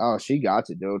president. Oh, she got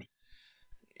to, dude.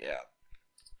 Yeah.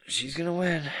 She's going to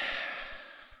win.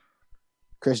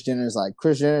 Kris Jenner's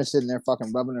sitting there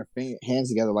fucking rubbing her hands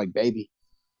together like baby.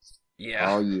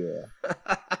 Yeah. Oh, yeah.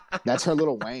 That's her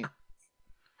Little Wayne.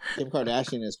 Kim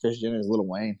Kardashian is Kris Jenner's Little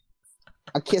Wayne.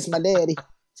 I kiss my daddy.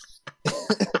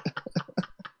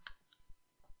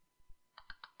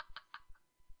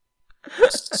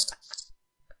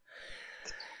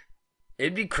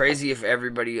 It'd be crazy if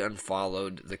everybody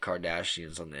unfollowed the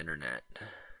Kardashians on the internet.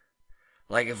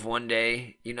 Like if one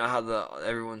day, you know how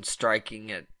everyone's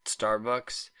striking at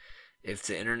Starbucks? If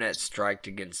the internet striked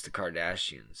against the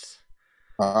Kardashians.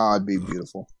 Oh, it'd be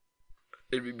beautiful.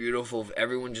 It'd be beautiful if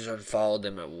everyone just unfollowed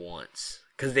them at once.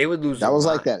 Because they would lose their minds.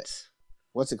 Like that.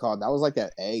 What's it called? That was like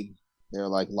that egg. They were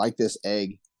like this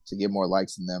egg to get more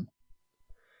likes than them.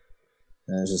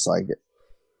 And it's just like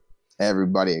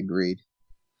everybody agreed.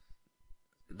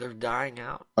 They're dying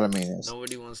out. But I mean,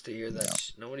 nobody wants to hear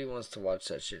that. Nobody wants to watch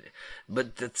that shit.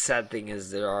 But the sad thing is,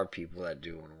 there are people that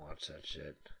do want to watch that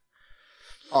shit.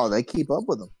 Oh, they keep up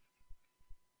with them.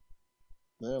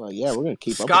 They're like, yeah, we're gonna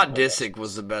keep up. Scott Disick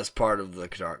was the best part of the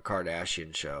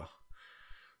Kardashian show.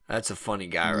 That's a funny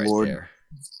guy right there.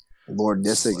 Lord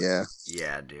Disick, yeah.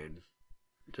 Yeah, dude.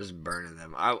 Just burning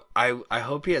them. I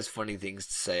hope he has funny things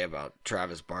to say about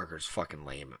Travis Barker's fucking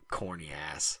lame, corny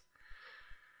ass.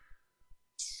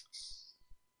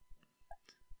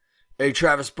 Hey,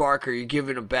 Travis Barker, you're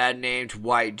giving a bad name to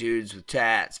white dudes with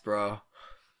tats, bro.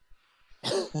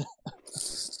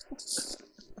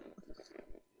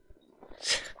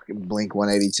 Blink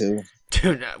 182.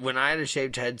 Dude, when I had a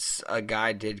shaved head, a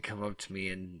guy did come up to me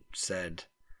and said,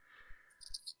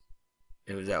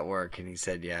 it was at work, and he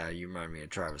said, yeah, you remind me of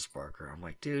Travis Barker. I'm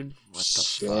like, dude, what the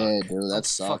fuck? Dude, that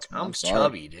sucks. I'm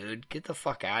chubby, dude. Get the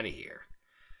fuck out of here.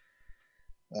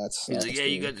 That's He's like, yeah,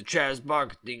 you got the Travis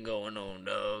Barker thing going on,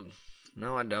 dog.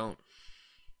 No, I don't.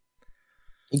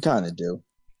 You kind of do.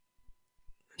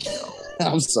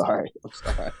 I'm sorry. That's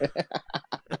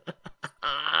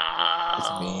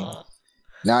mean.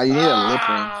 Now you need a lip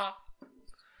ring.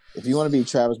 If you want to be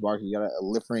Travis Barker, a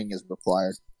lip ring is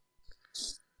required.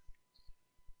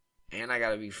 And I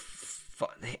gotta be.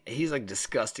 He's like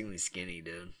disgustingly skinny,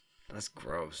 dude. That's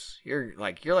gross. You're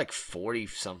like 40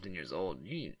 something years old.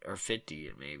 Or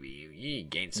 50 maybe. You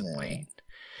need to gain some weight.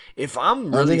 If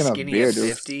I'm really skinny at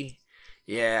 50,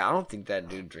 yeah, I don't think that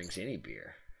dude drinks any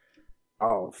beer.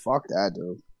 Oh, fuck that,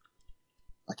 dude.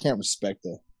 I can't respect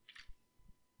a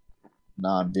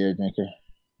non-beer drinker.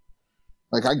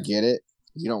 Like, I get it.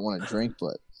 You don't want to drink,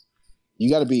 but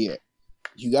you gotta be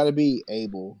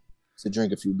able to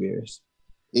drink a few beers.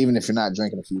 Even if you're not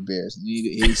drinking a few beers.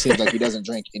 He seems like he doesn't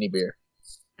drink any beer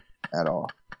at all.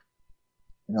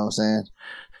 You know what I'm saying?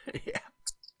 Yeah.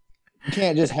 You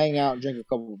can't just hang out and drink a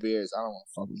couple of beers. I don't want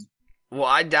to fuck with you. Well,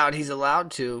 I doubt he's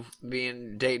allowed to,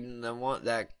 dating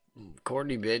that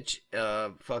Courtney bitch.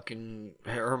 Fucking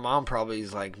her mom probably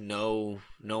is like, no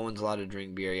one's allowed to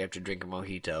drink beer. You have to drink a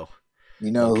mojito.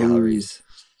 You know no calories.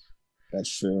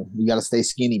 That's true. You got to stay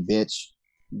skinny, bitch.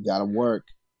 You got to work.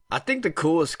 I think the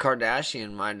coolest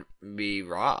Kardashian might be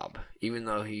Rob, even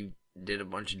though he did a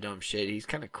bunch of dumb shit. He's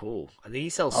kind of cool. I think he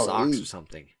sells socks or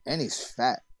something. And he's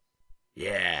fat.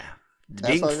 Yeah.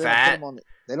 Being fat.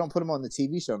 They don't put him on the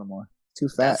TV show no more. Too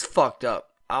fat. That's fucked up.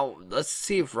 Let's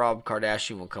see if Rob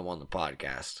Kardashian will come on the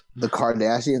podcast. The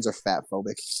Kardashians are fat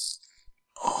phobic.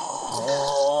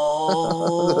 Oh,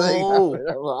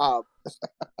 Rob.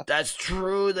 That's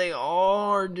true. They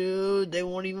are, dude. They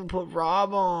won't even put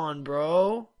Rob on,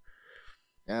 bro.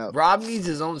 Yeah. Rob needs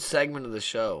his own segment of the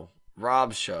show.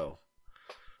 Rob's show.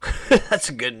 That's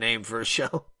a good name for a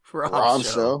show.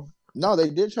 Rob's show. No, they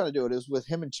did try to do it. It was with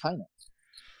him in China.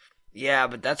 Yeah,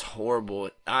 but that's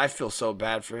horrible. I feel so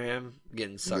bad for him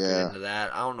getting sucked into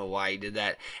that. I don't know why he did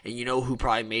that. And you know who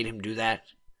probably made him do that?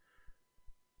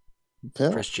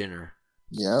 Kris Jenner.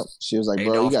 Yep. She was like,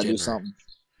 bro, you got to do something.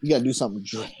 You got to do something.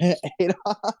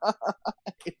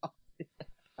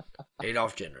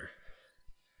 Adolf Jenner.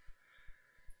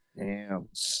 Damn.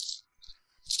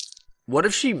 What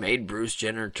if she made Bruce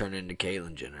Jenner turn into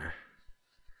Caitlyn Jenner?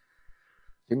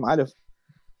 She might have.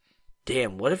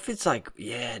 Damn, what if it's like,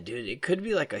 yeah, dude, it could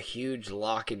be like a huge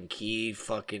lock and key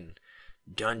fucking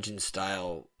dungeon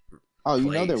style. Oh, you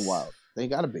know they're wild. They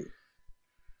gotta be.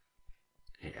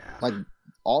 Yeah. Like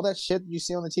all that shit you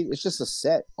see on the TV, it's just a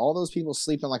set. All those people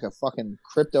sleep in like a fucking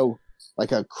crypto,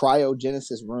 like a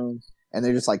cryogenesis room, and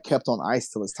they're just like kept on ice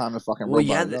till it's time to fucking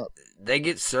robot it up. They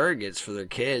get surrogates for their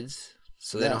kids,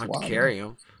 so they don't have to carry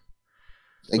them.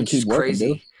 They can keep working,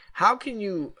 crazy. Dude. How can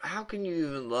you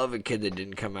even love a kid that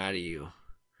didn't come out of you?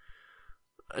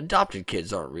 Adopted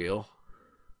kids aren't real.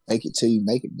 Make it till you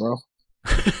make it, bro.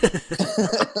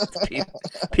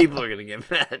 People are gonna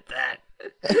get mad at that.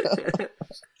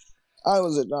 I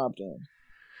was adopted.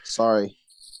 Sorry.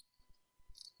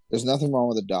 There's nothing wrong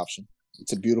with adoption.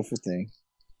 It's a beautiful thing.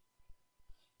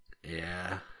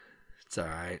 Yeah, it's all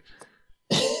right.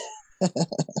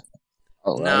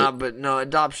 Right. But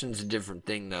adoption's a different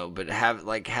thing though. But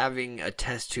having a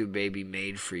test tube baby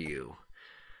made for you.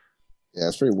 Yeah,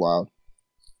 it's pretty wild.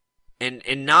 And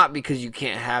not because you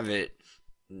can't have it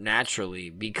naturally,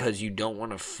 because you don't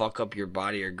want to fuck up your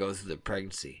body or go through the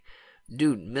pregnancy.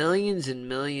 Dude, millions and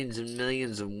millions and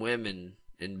millions of women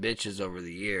and bitches over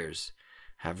the years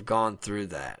have gone through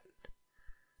that.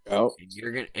 Oh.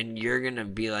 And you're gonna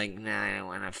be like, nah, I don't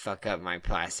want to fuck up my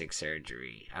plastic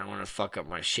surgery. I don't want to fuck up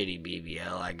my shitty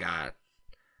BBL I got.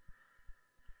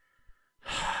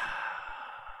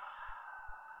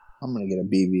 I'm gonna get a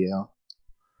BBL.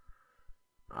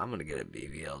 I'm gonna get a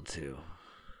BBL too.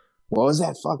 What was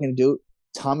that fucking dude?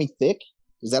 Tommy Thick?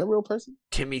 Is that a real person?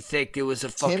 Timmy Thick. It was a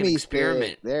fucking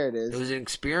experiment. Thick. There it is. It was an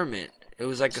experiment. It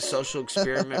was like a social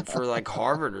experiment for like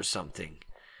Harvard or something.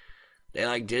 They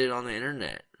like did it on the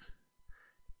internet.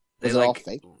 Was it all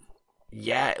fake?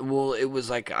 Yeah, well, it was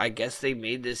like, I guess they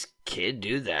made this kid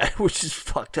do that, which is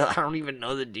fucked up. I don't even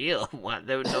know the deal.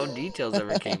 There were no details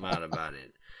ever came out about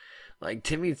it. Like,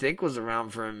 Timmy Thick was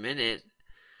around for a minute,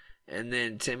 And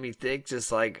then Timmy Thick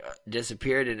just like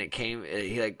disappeared, and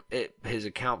his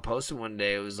account posted one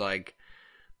day. It was like,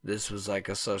 this was like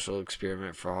a social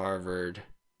experiment for Harvard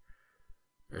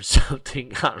or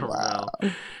something. I don't know.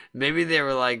 Maybe they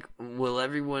were like, will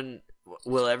everyone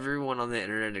on the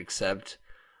internet accept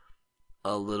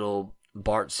a little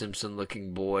Bart Simpson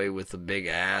looking boy with a big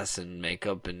ass and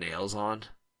makeup and nails on?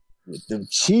 With them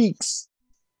cheeks.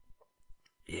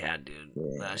 Yeah, dude.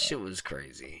 Yeah. That shit was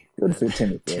crazy. Good for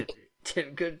Timmy Thick.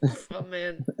 Good. Oh,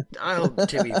 man. I hope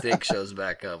Timmy Thick shows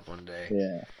back up one day.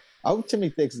 Yeah. I hope Timmy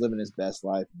Thick's living his best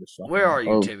life. Where are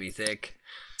you, Timmy Thick?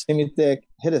 Timmy Thick,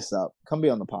 hit us up. Come be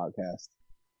on the podcast.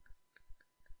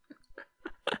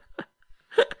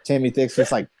 Timmy Thick's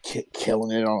just like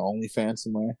killing it on OnlyFans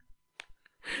somewhere.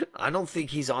 I don't think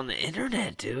he's on the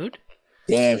internet, dude.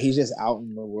 Damn, he's just out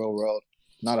in the real world.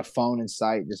 Not a phone in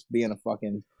sight, just being a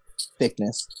fucking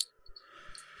thickness.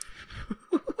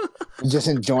 Just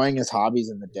enjoying his hobbies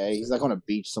in the day. He's like on a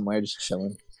beach somewhere, just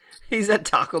chilling. He's at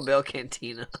Taco Bell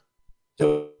Cantina.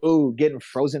 Dude, getting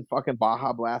frozen fucking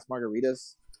Baja Blast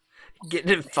margaritas.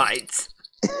 Getting in fights.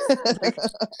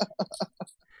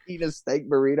 Eating a steak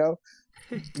burrito.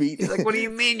 He's like, what do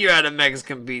you mean you're out of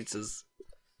Mexican pizzas?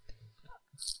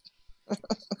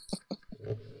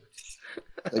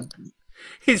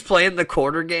 He's playing the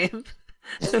quarter game.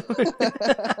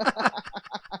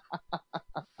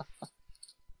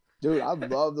 Dude, I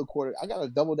love the quarter. I got a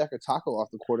double-decker taco off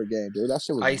the quarter game, dude. That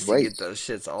shit was great. I used to get those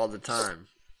shits all the time.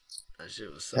 That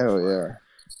shit was so Hell fun.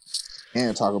 Yeah.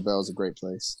 And Taco Bell is a great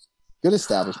place. Good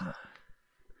establishment.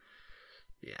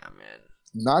 Yeah, man.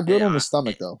 Not good on the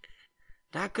stomach, though.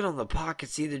 Not good on the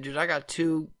pockets either, dude. I got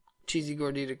 2 cheesy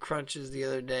gordita crunches the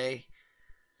other day.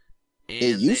 And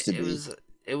it used to be.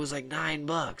 It was like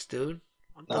 $9, dude.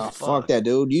 What the fuck? Fuck that,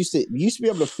 dude. You used to be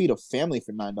able to feed a family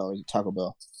for $9 at Taco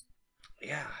Bell.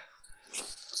 Yeah.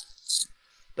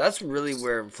 That's really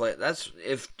where inflation.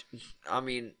 If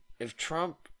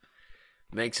Trump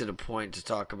makes it a point to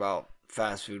talk about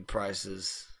fast food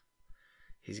prices,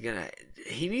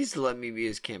 he needs to let me be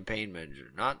his campaign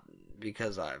manager, not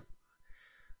because I'm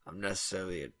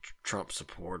necessarily a Trump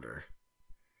supporter.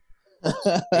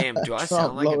 Damn, do I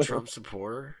sound like a Trump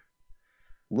supporter?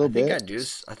 A little bit.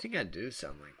 I think I do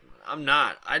sound like one. I'm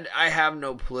not. I have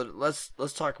no political. Let's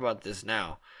talk about this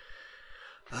now.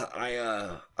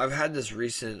 I've had this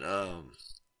recent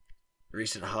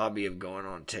hobby of going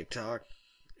on TikTok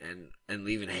and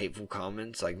leaving hateful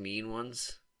comments, like mean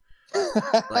ones.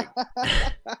 Like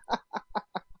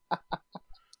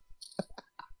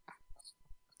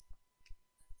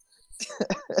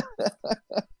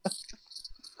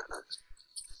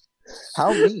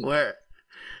how mean? Where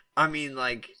I mean,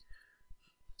 like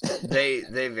they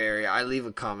vary. I leave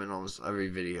a comment almost every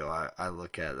video I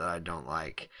look at that I don't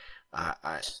like.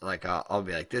 I'll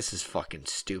be like, this is fucking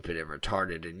stupid and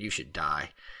retarded, and you should die.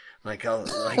 Like I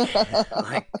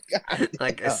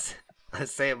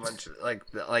say a bunch of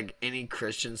like any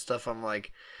Christian stuff. I'm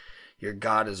like, your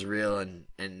God is real, and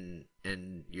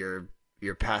your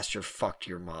pastor fucked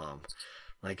your mom,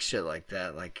 like shit like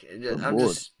that. Like I'm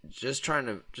just trying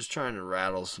to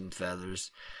rattle some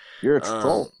feathers. You're a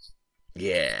troll.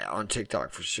 Yeah, on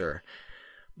TikTok for sure.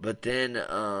 But then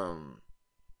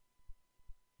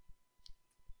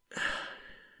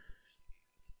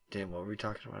damn, what were we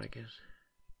talking about again?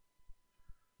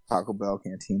 Taco Bell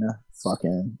Cantina.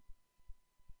 Fucking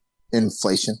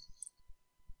inflation.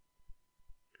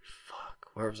 Fuck.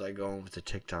 Where was I going with the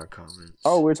TikTok comments?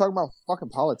 Oh, we were talking about fucking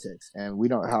politics, and we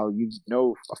don't how you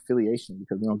know affiliation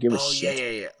because we don't give a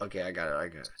shit. Yeah. Okay, I got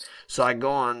it. So I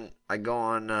go on.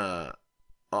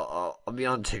 I'll be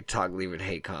on TikTok leaving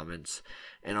hate comments,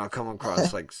 and I'll come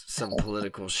across like some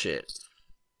political shit,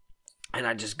 and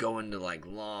I just go into like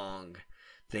long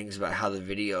things about how the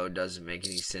video doesn't make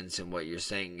any sense and what you're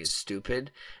saying is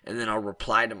stupid, and then I'll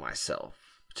reply to myself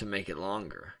to make it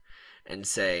longer and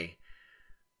say,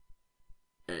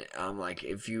 I'm like,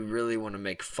 if you really want to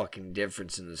make a fucking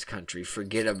difference in this country,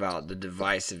 forget about the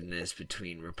divisiveness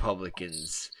between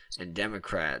Republicans and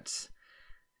Democrats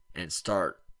and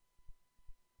start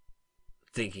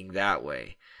thinking that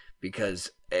way,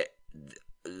 because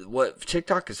what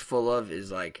TikTok is full of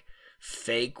is like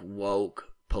fake woke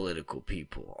political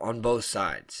people on both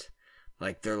sides.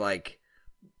 Like they're like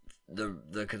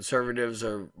the conservatives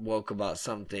are woke about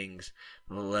some things,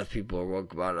 and the left people are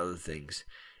woke about other things,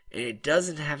 and it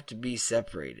doesn't have to be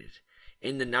separated.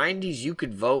 In the 90s, you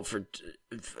could vote for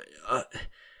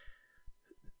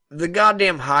the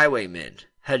goddamn Highwaymen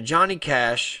had Johnny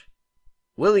Cash,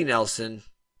 Willie Nelson,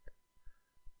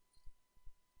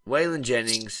 Waylon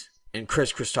Jennings, and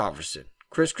Chris Christopherson.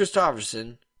 Chris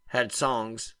Christopherson had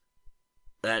songs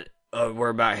that were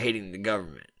about hating the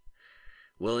government.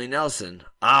 Willie Nelson,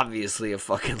 obviously a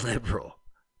fucking liberal.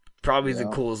 Probably the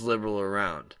coolest liberal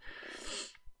around.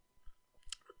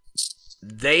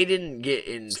 They didn't get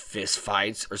in fist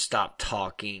fights or stop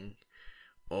talking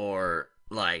or,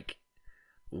 like,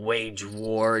 wage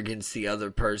war against the other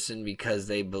person because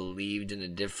they believed in a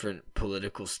different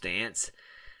political stance.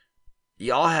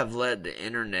 Y'all have let the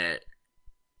internet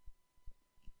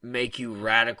make you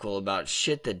radical about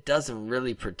shit that doesn't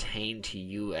really pertain to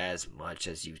you as much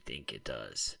as you think it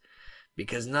does.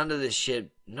 Because none of this shit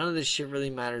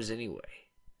really matters anyway.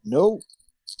 Nope.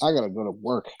 I gotta go to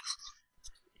work.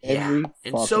 And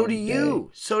so do you.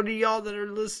 Day. So do y'all that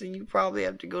are listening. You probably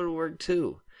have to go to work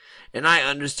too. And I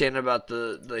understand about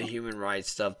the human rights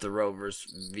stuff, the Roe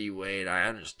versus v. Wade. I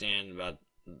understand about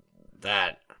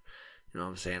that. You know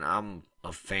what I'm saying? I'm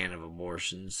a fan of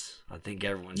abortions. I think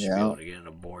everyone should be able to get an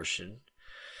abortion.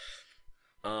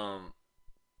 But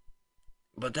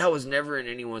that was never in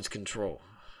anyone's control.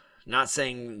 Not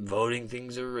saying voting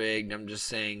things are rigged. I'm just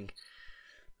saying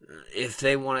if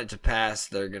they want it to pass,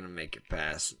 they're going to make it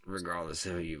pass, regardless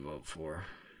of who you vote for.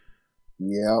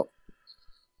 Yep.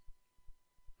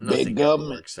 Nothing Big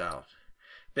government works out.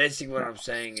 Basically, what I'm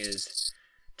saying is,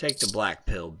 take the black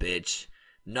pill, bitch.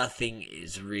 Nothing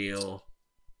is real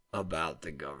about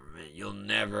the government. You'll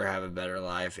never have a better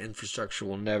life. Infrastructure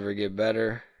will never get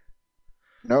better.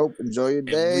 Nope. Enjoy your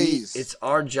days. It's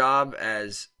our job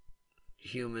as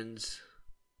humans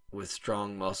with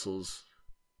strong muscles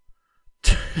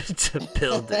to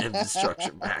build the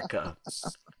infrastructure back up.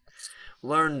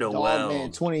 Learn to weld.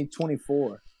 Man,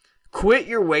 2024. Quit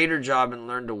your waiter job and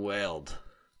learn to weld.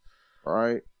 All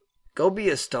right. Go be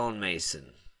a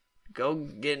stonemason. Go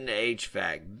get into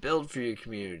HVAC. Build for your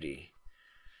community.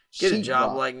 Get a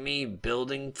job like me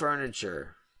building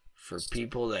furniture for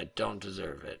people that don't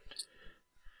deserve it.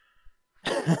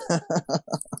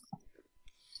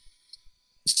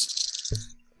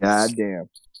 God damn.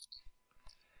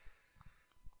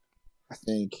 I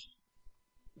think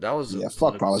that was a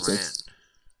fuck politics.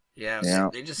 Rant. Yeah.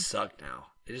 They just suck now.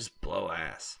 They just blow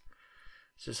ass.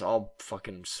 It's just all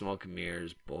fucking smoke and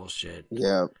mirrors bullshit.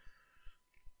 Yeah.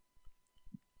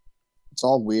 It's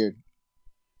all weird.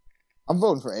 I'm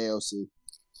voting for AOC.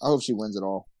 I hope she wins it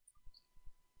all.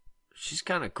 She's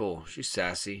kind of cool. She's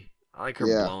sassy. I like her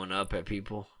blowing up at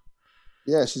people.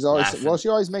 Yeah, she's always she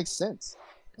always makes sense.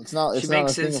 She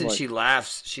makes sense and she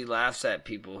laughs. She laughs at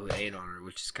people who hate on her,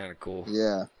 which is kind of cool.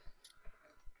 Yeah.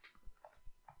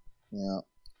 Yeah.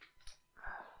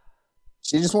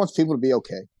 She just wants people to be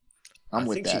okay. I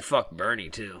think she fucked Bernie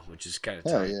too, which is kind of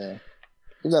tight. Hell yeah.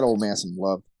 Give that old man some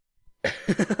love.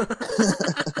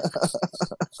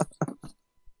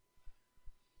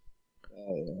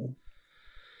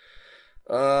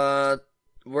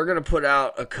 We're gonna put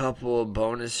out a couple of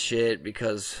bonus shit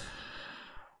because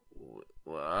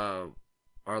our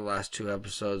last two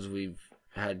episodes we've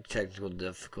had technical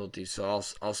difficulties, so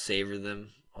I'll savor them.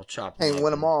 I'll chop them. Hey,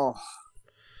 win them all.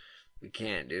 We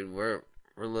can't, dude. We're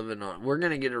living on. We're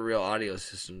gonna get a real audio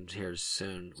system here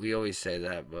soon. We always say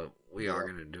that, but we are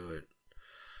gonna do it.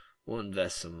 We'll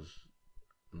invest some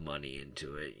money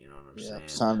into it. You know what I'm saying?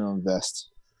 It's time to invest.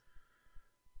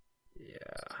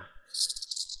 Yeah.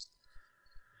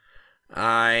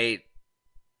 Alright.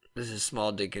 This is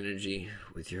Small Dick Energy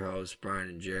with your hosts, Brian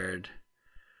and Jared.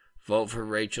 Vote for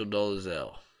Rachel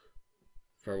Dolezal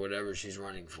for whatever she's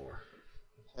running for.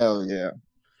 Hell yeah.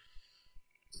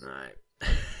 Alright.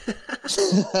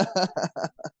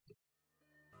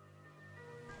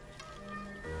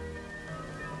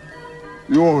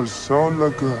 You all sound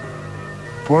like a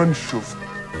bunch of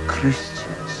Christians.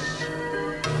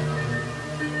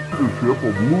 Leadership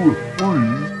of Louis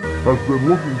Freeze has been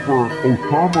looking for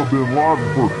Osama bin Laden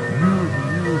for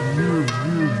years.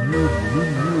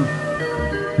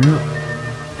 Can't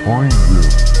find him.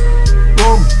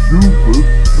 Some stupid,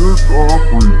 jerk-off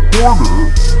reporter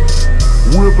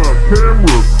with a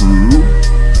camera crew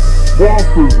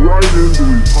waltzes right into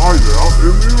his hideout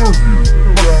and interviews.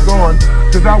 What's going?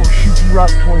 Cause I will shoot you right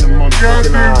between the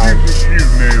motherfucking eyes. Goddamn, get your shit,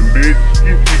 man, bitch.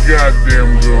 Get your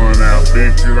goddamn gun out,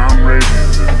 bitch, cause I'm ready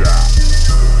to die.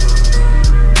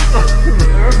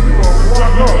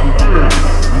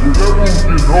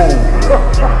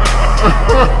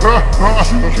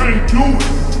 You can't do it.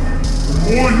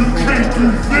 Boy, you can't do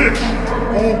this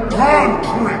on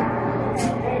concrete.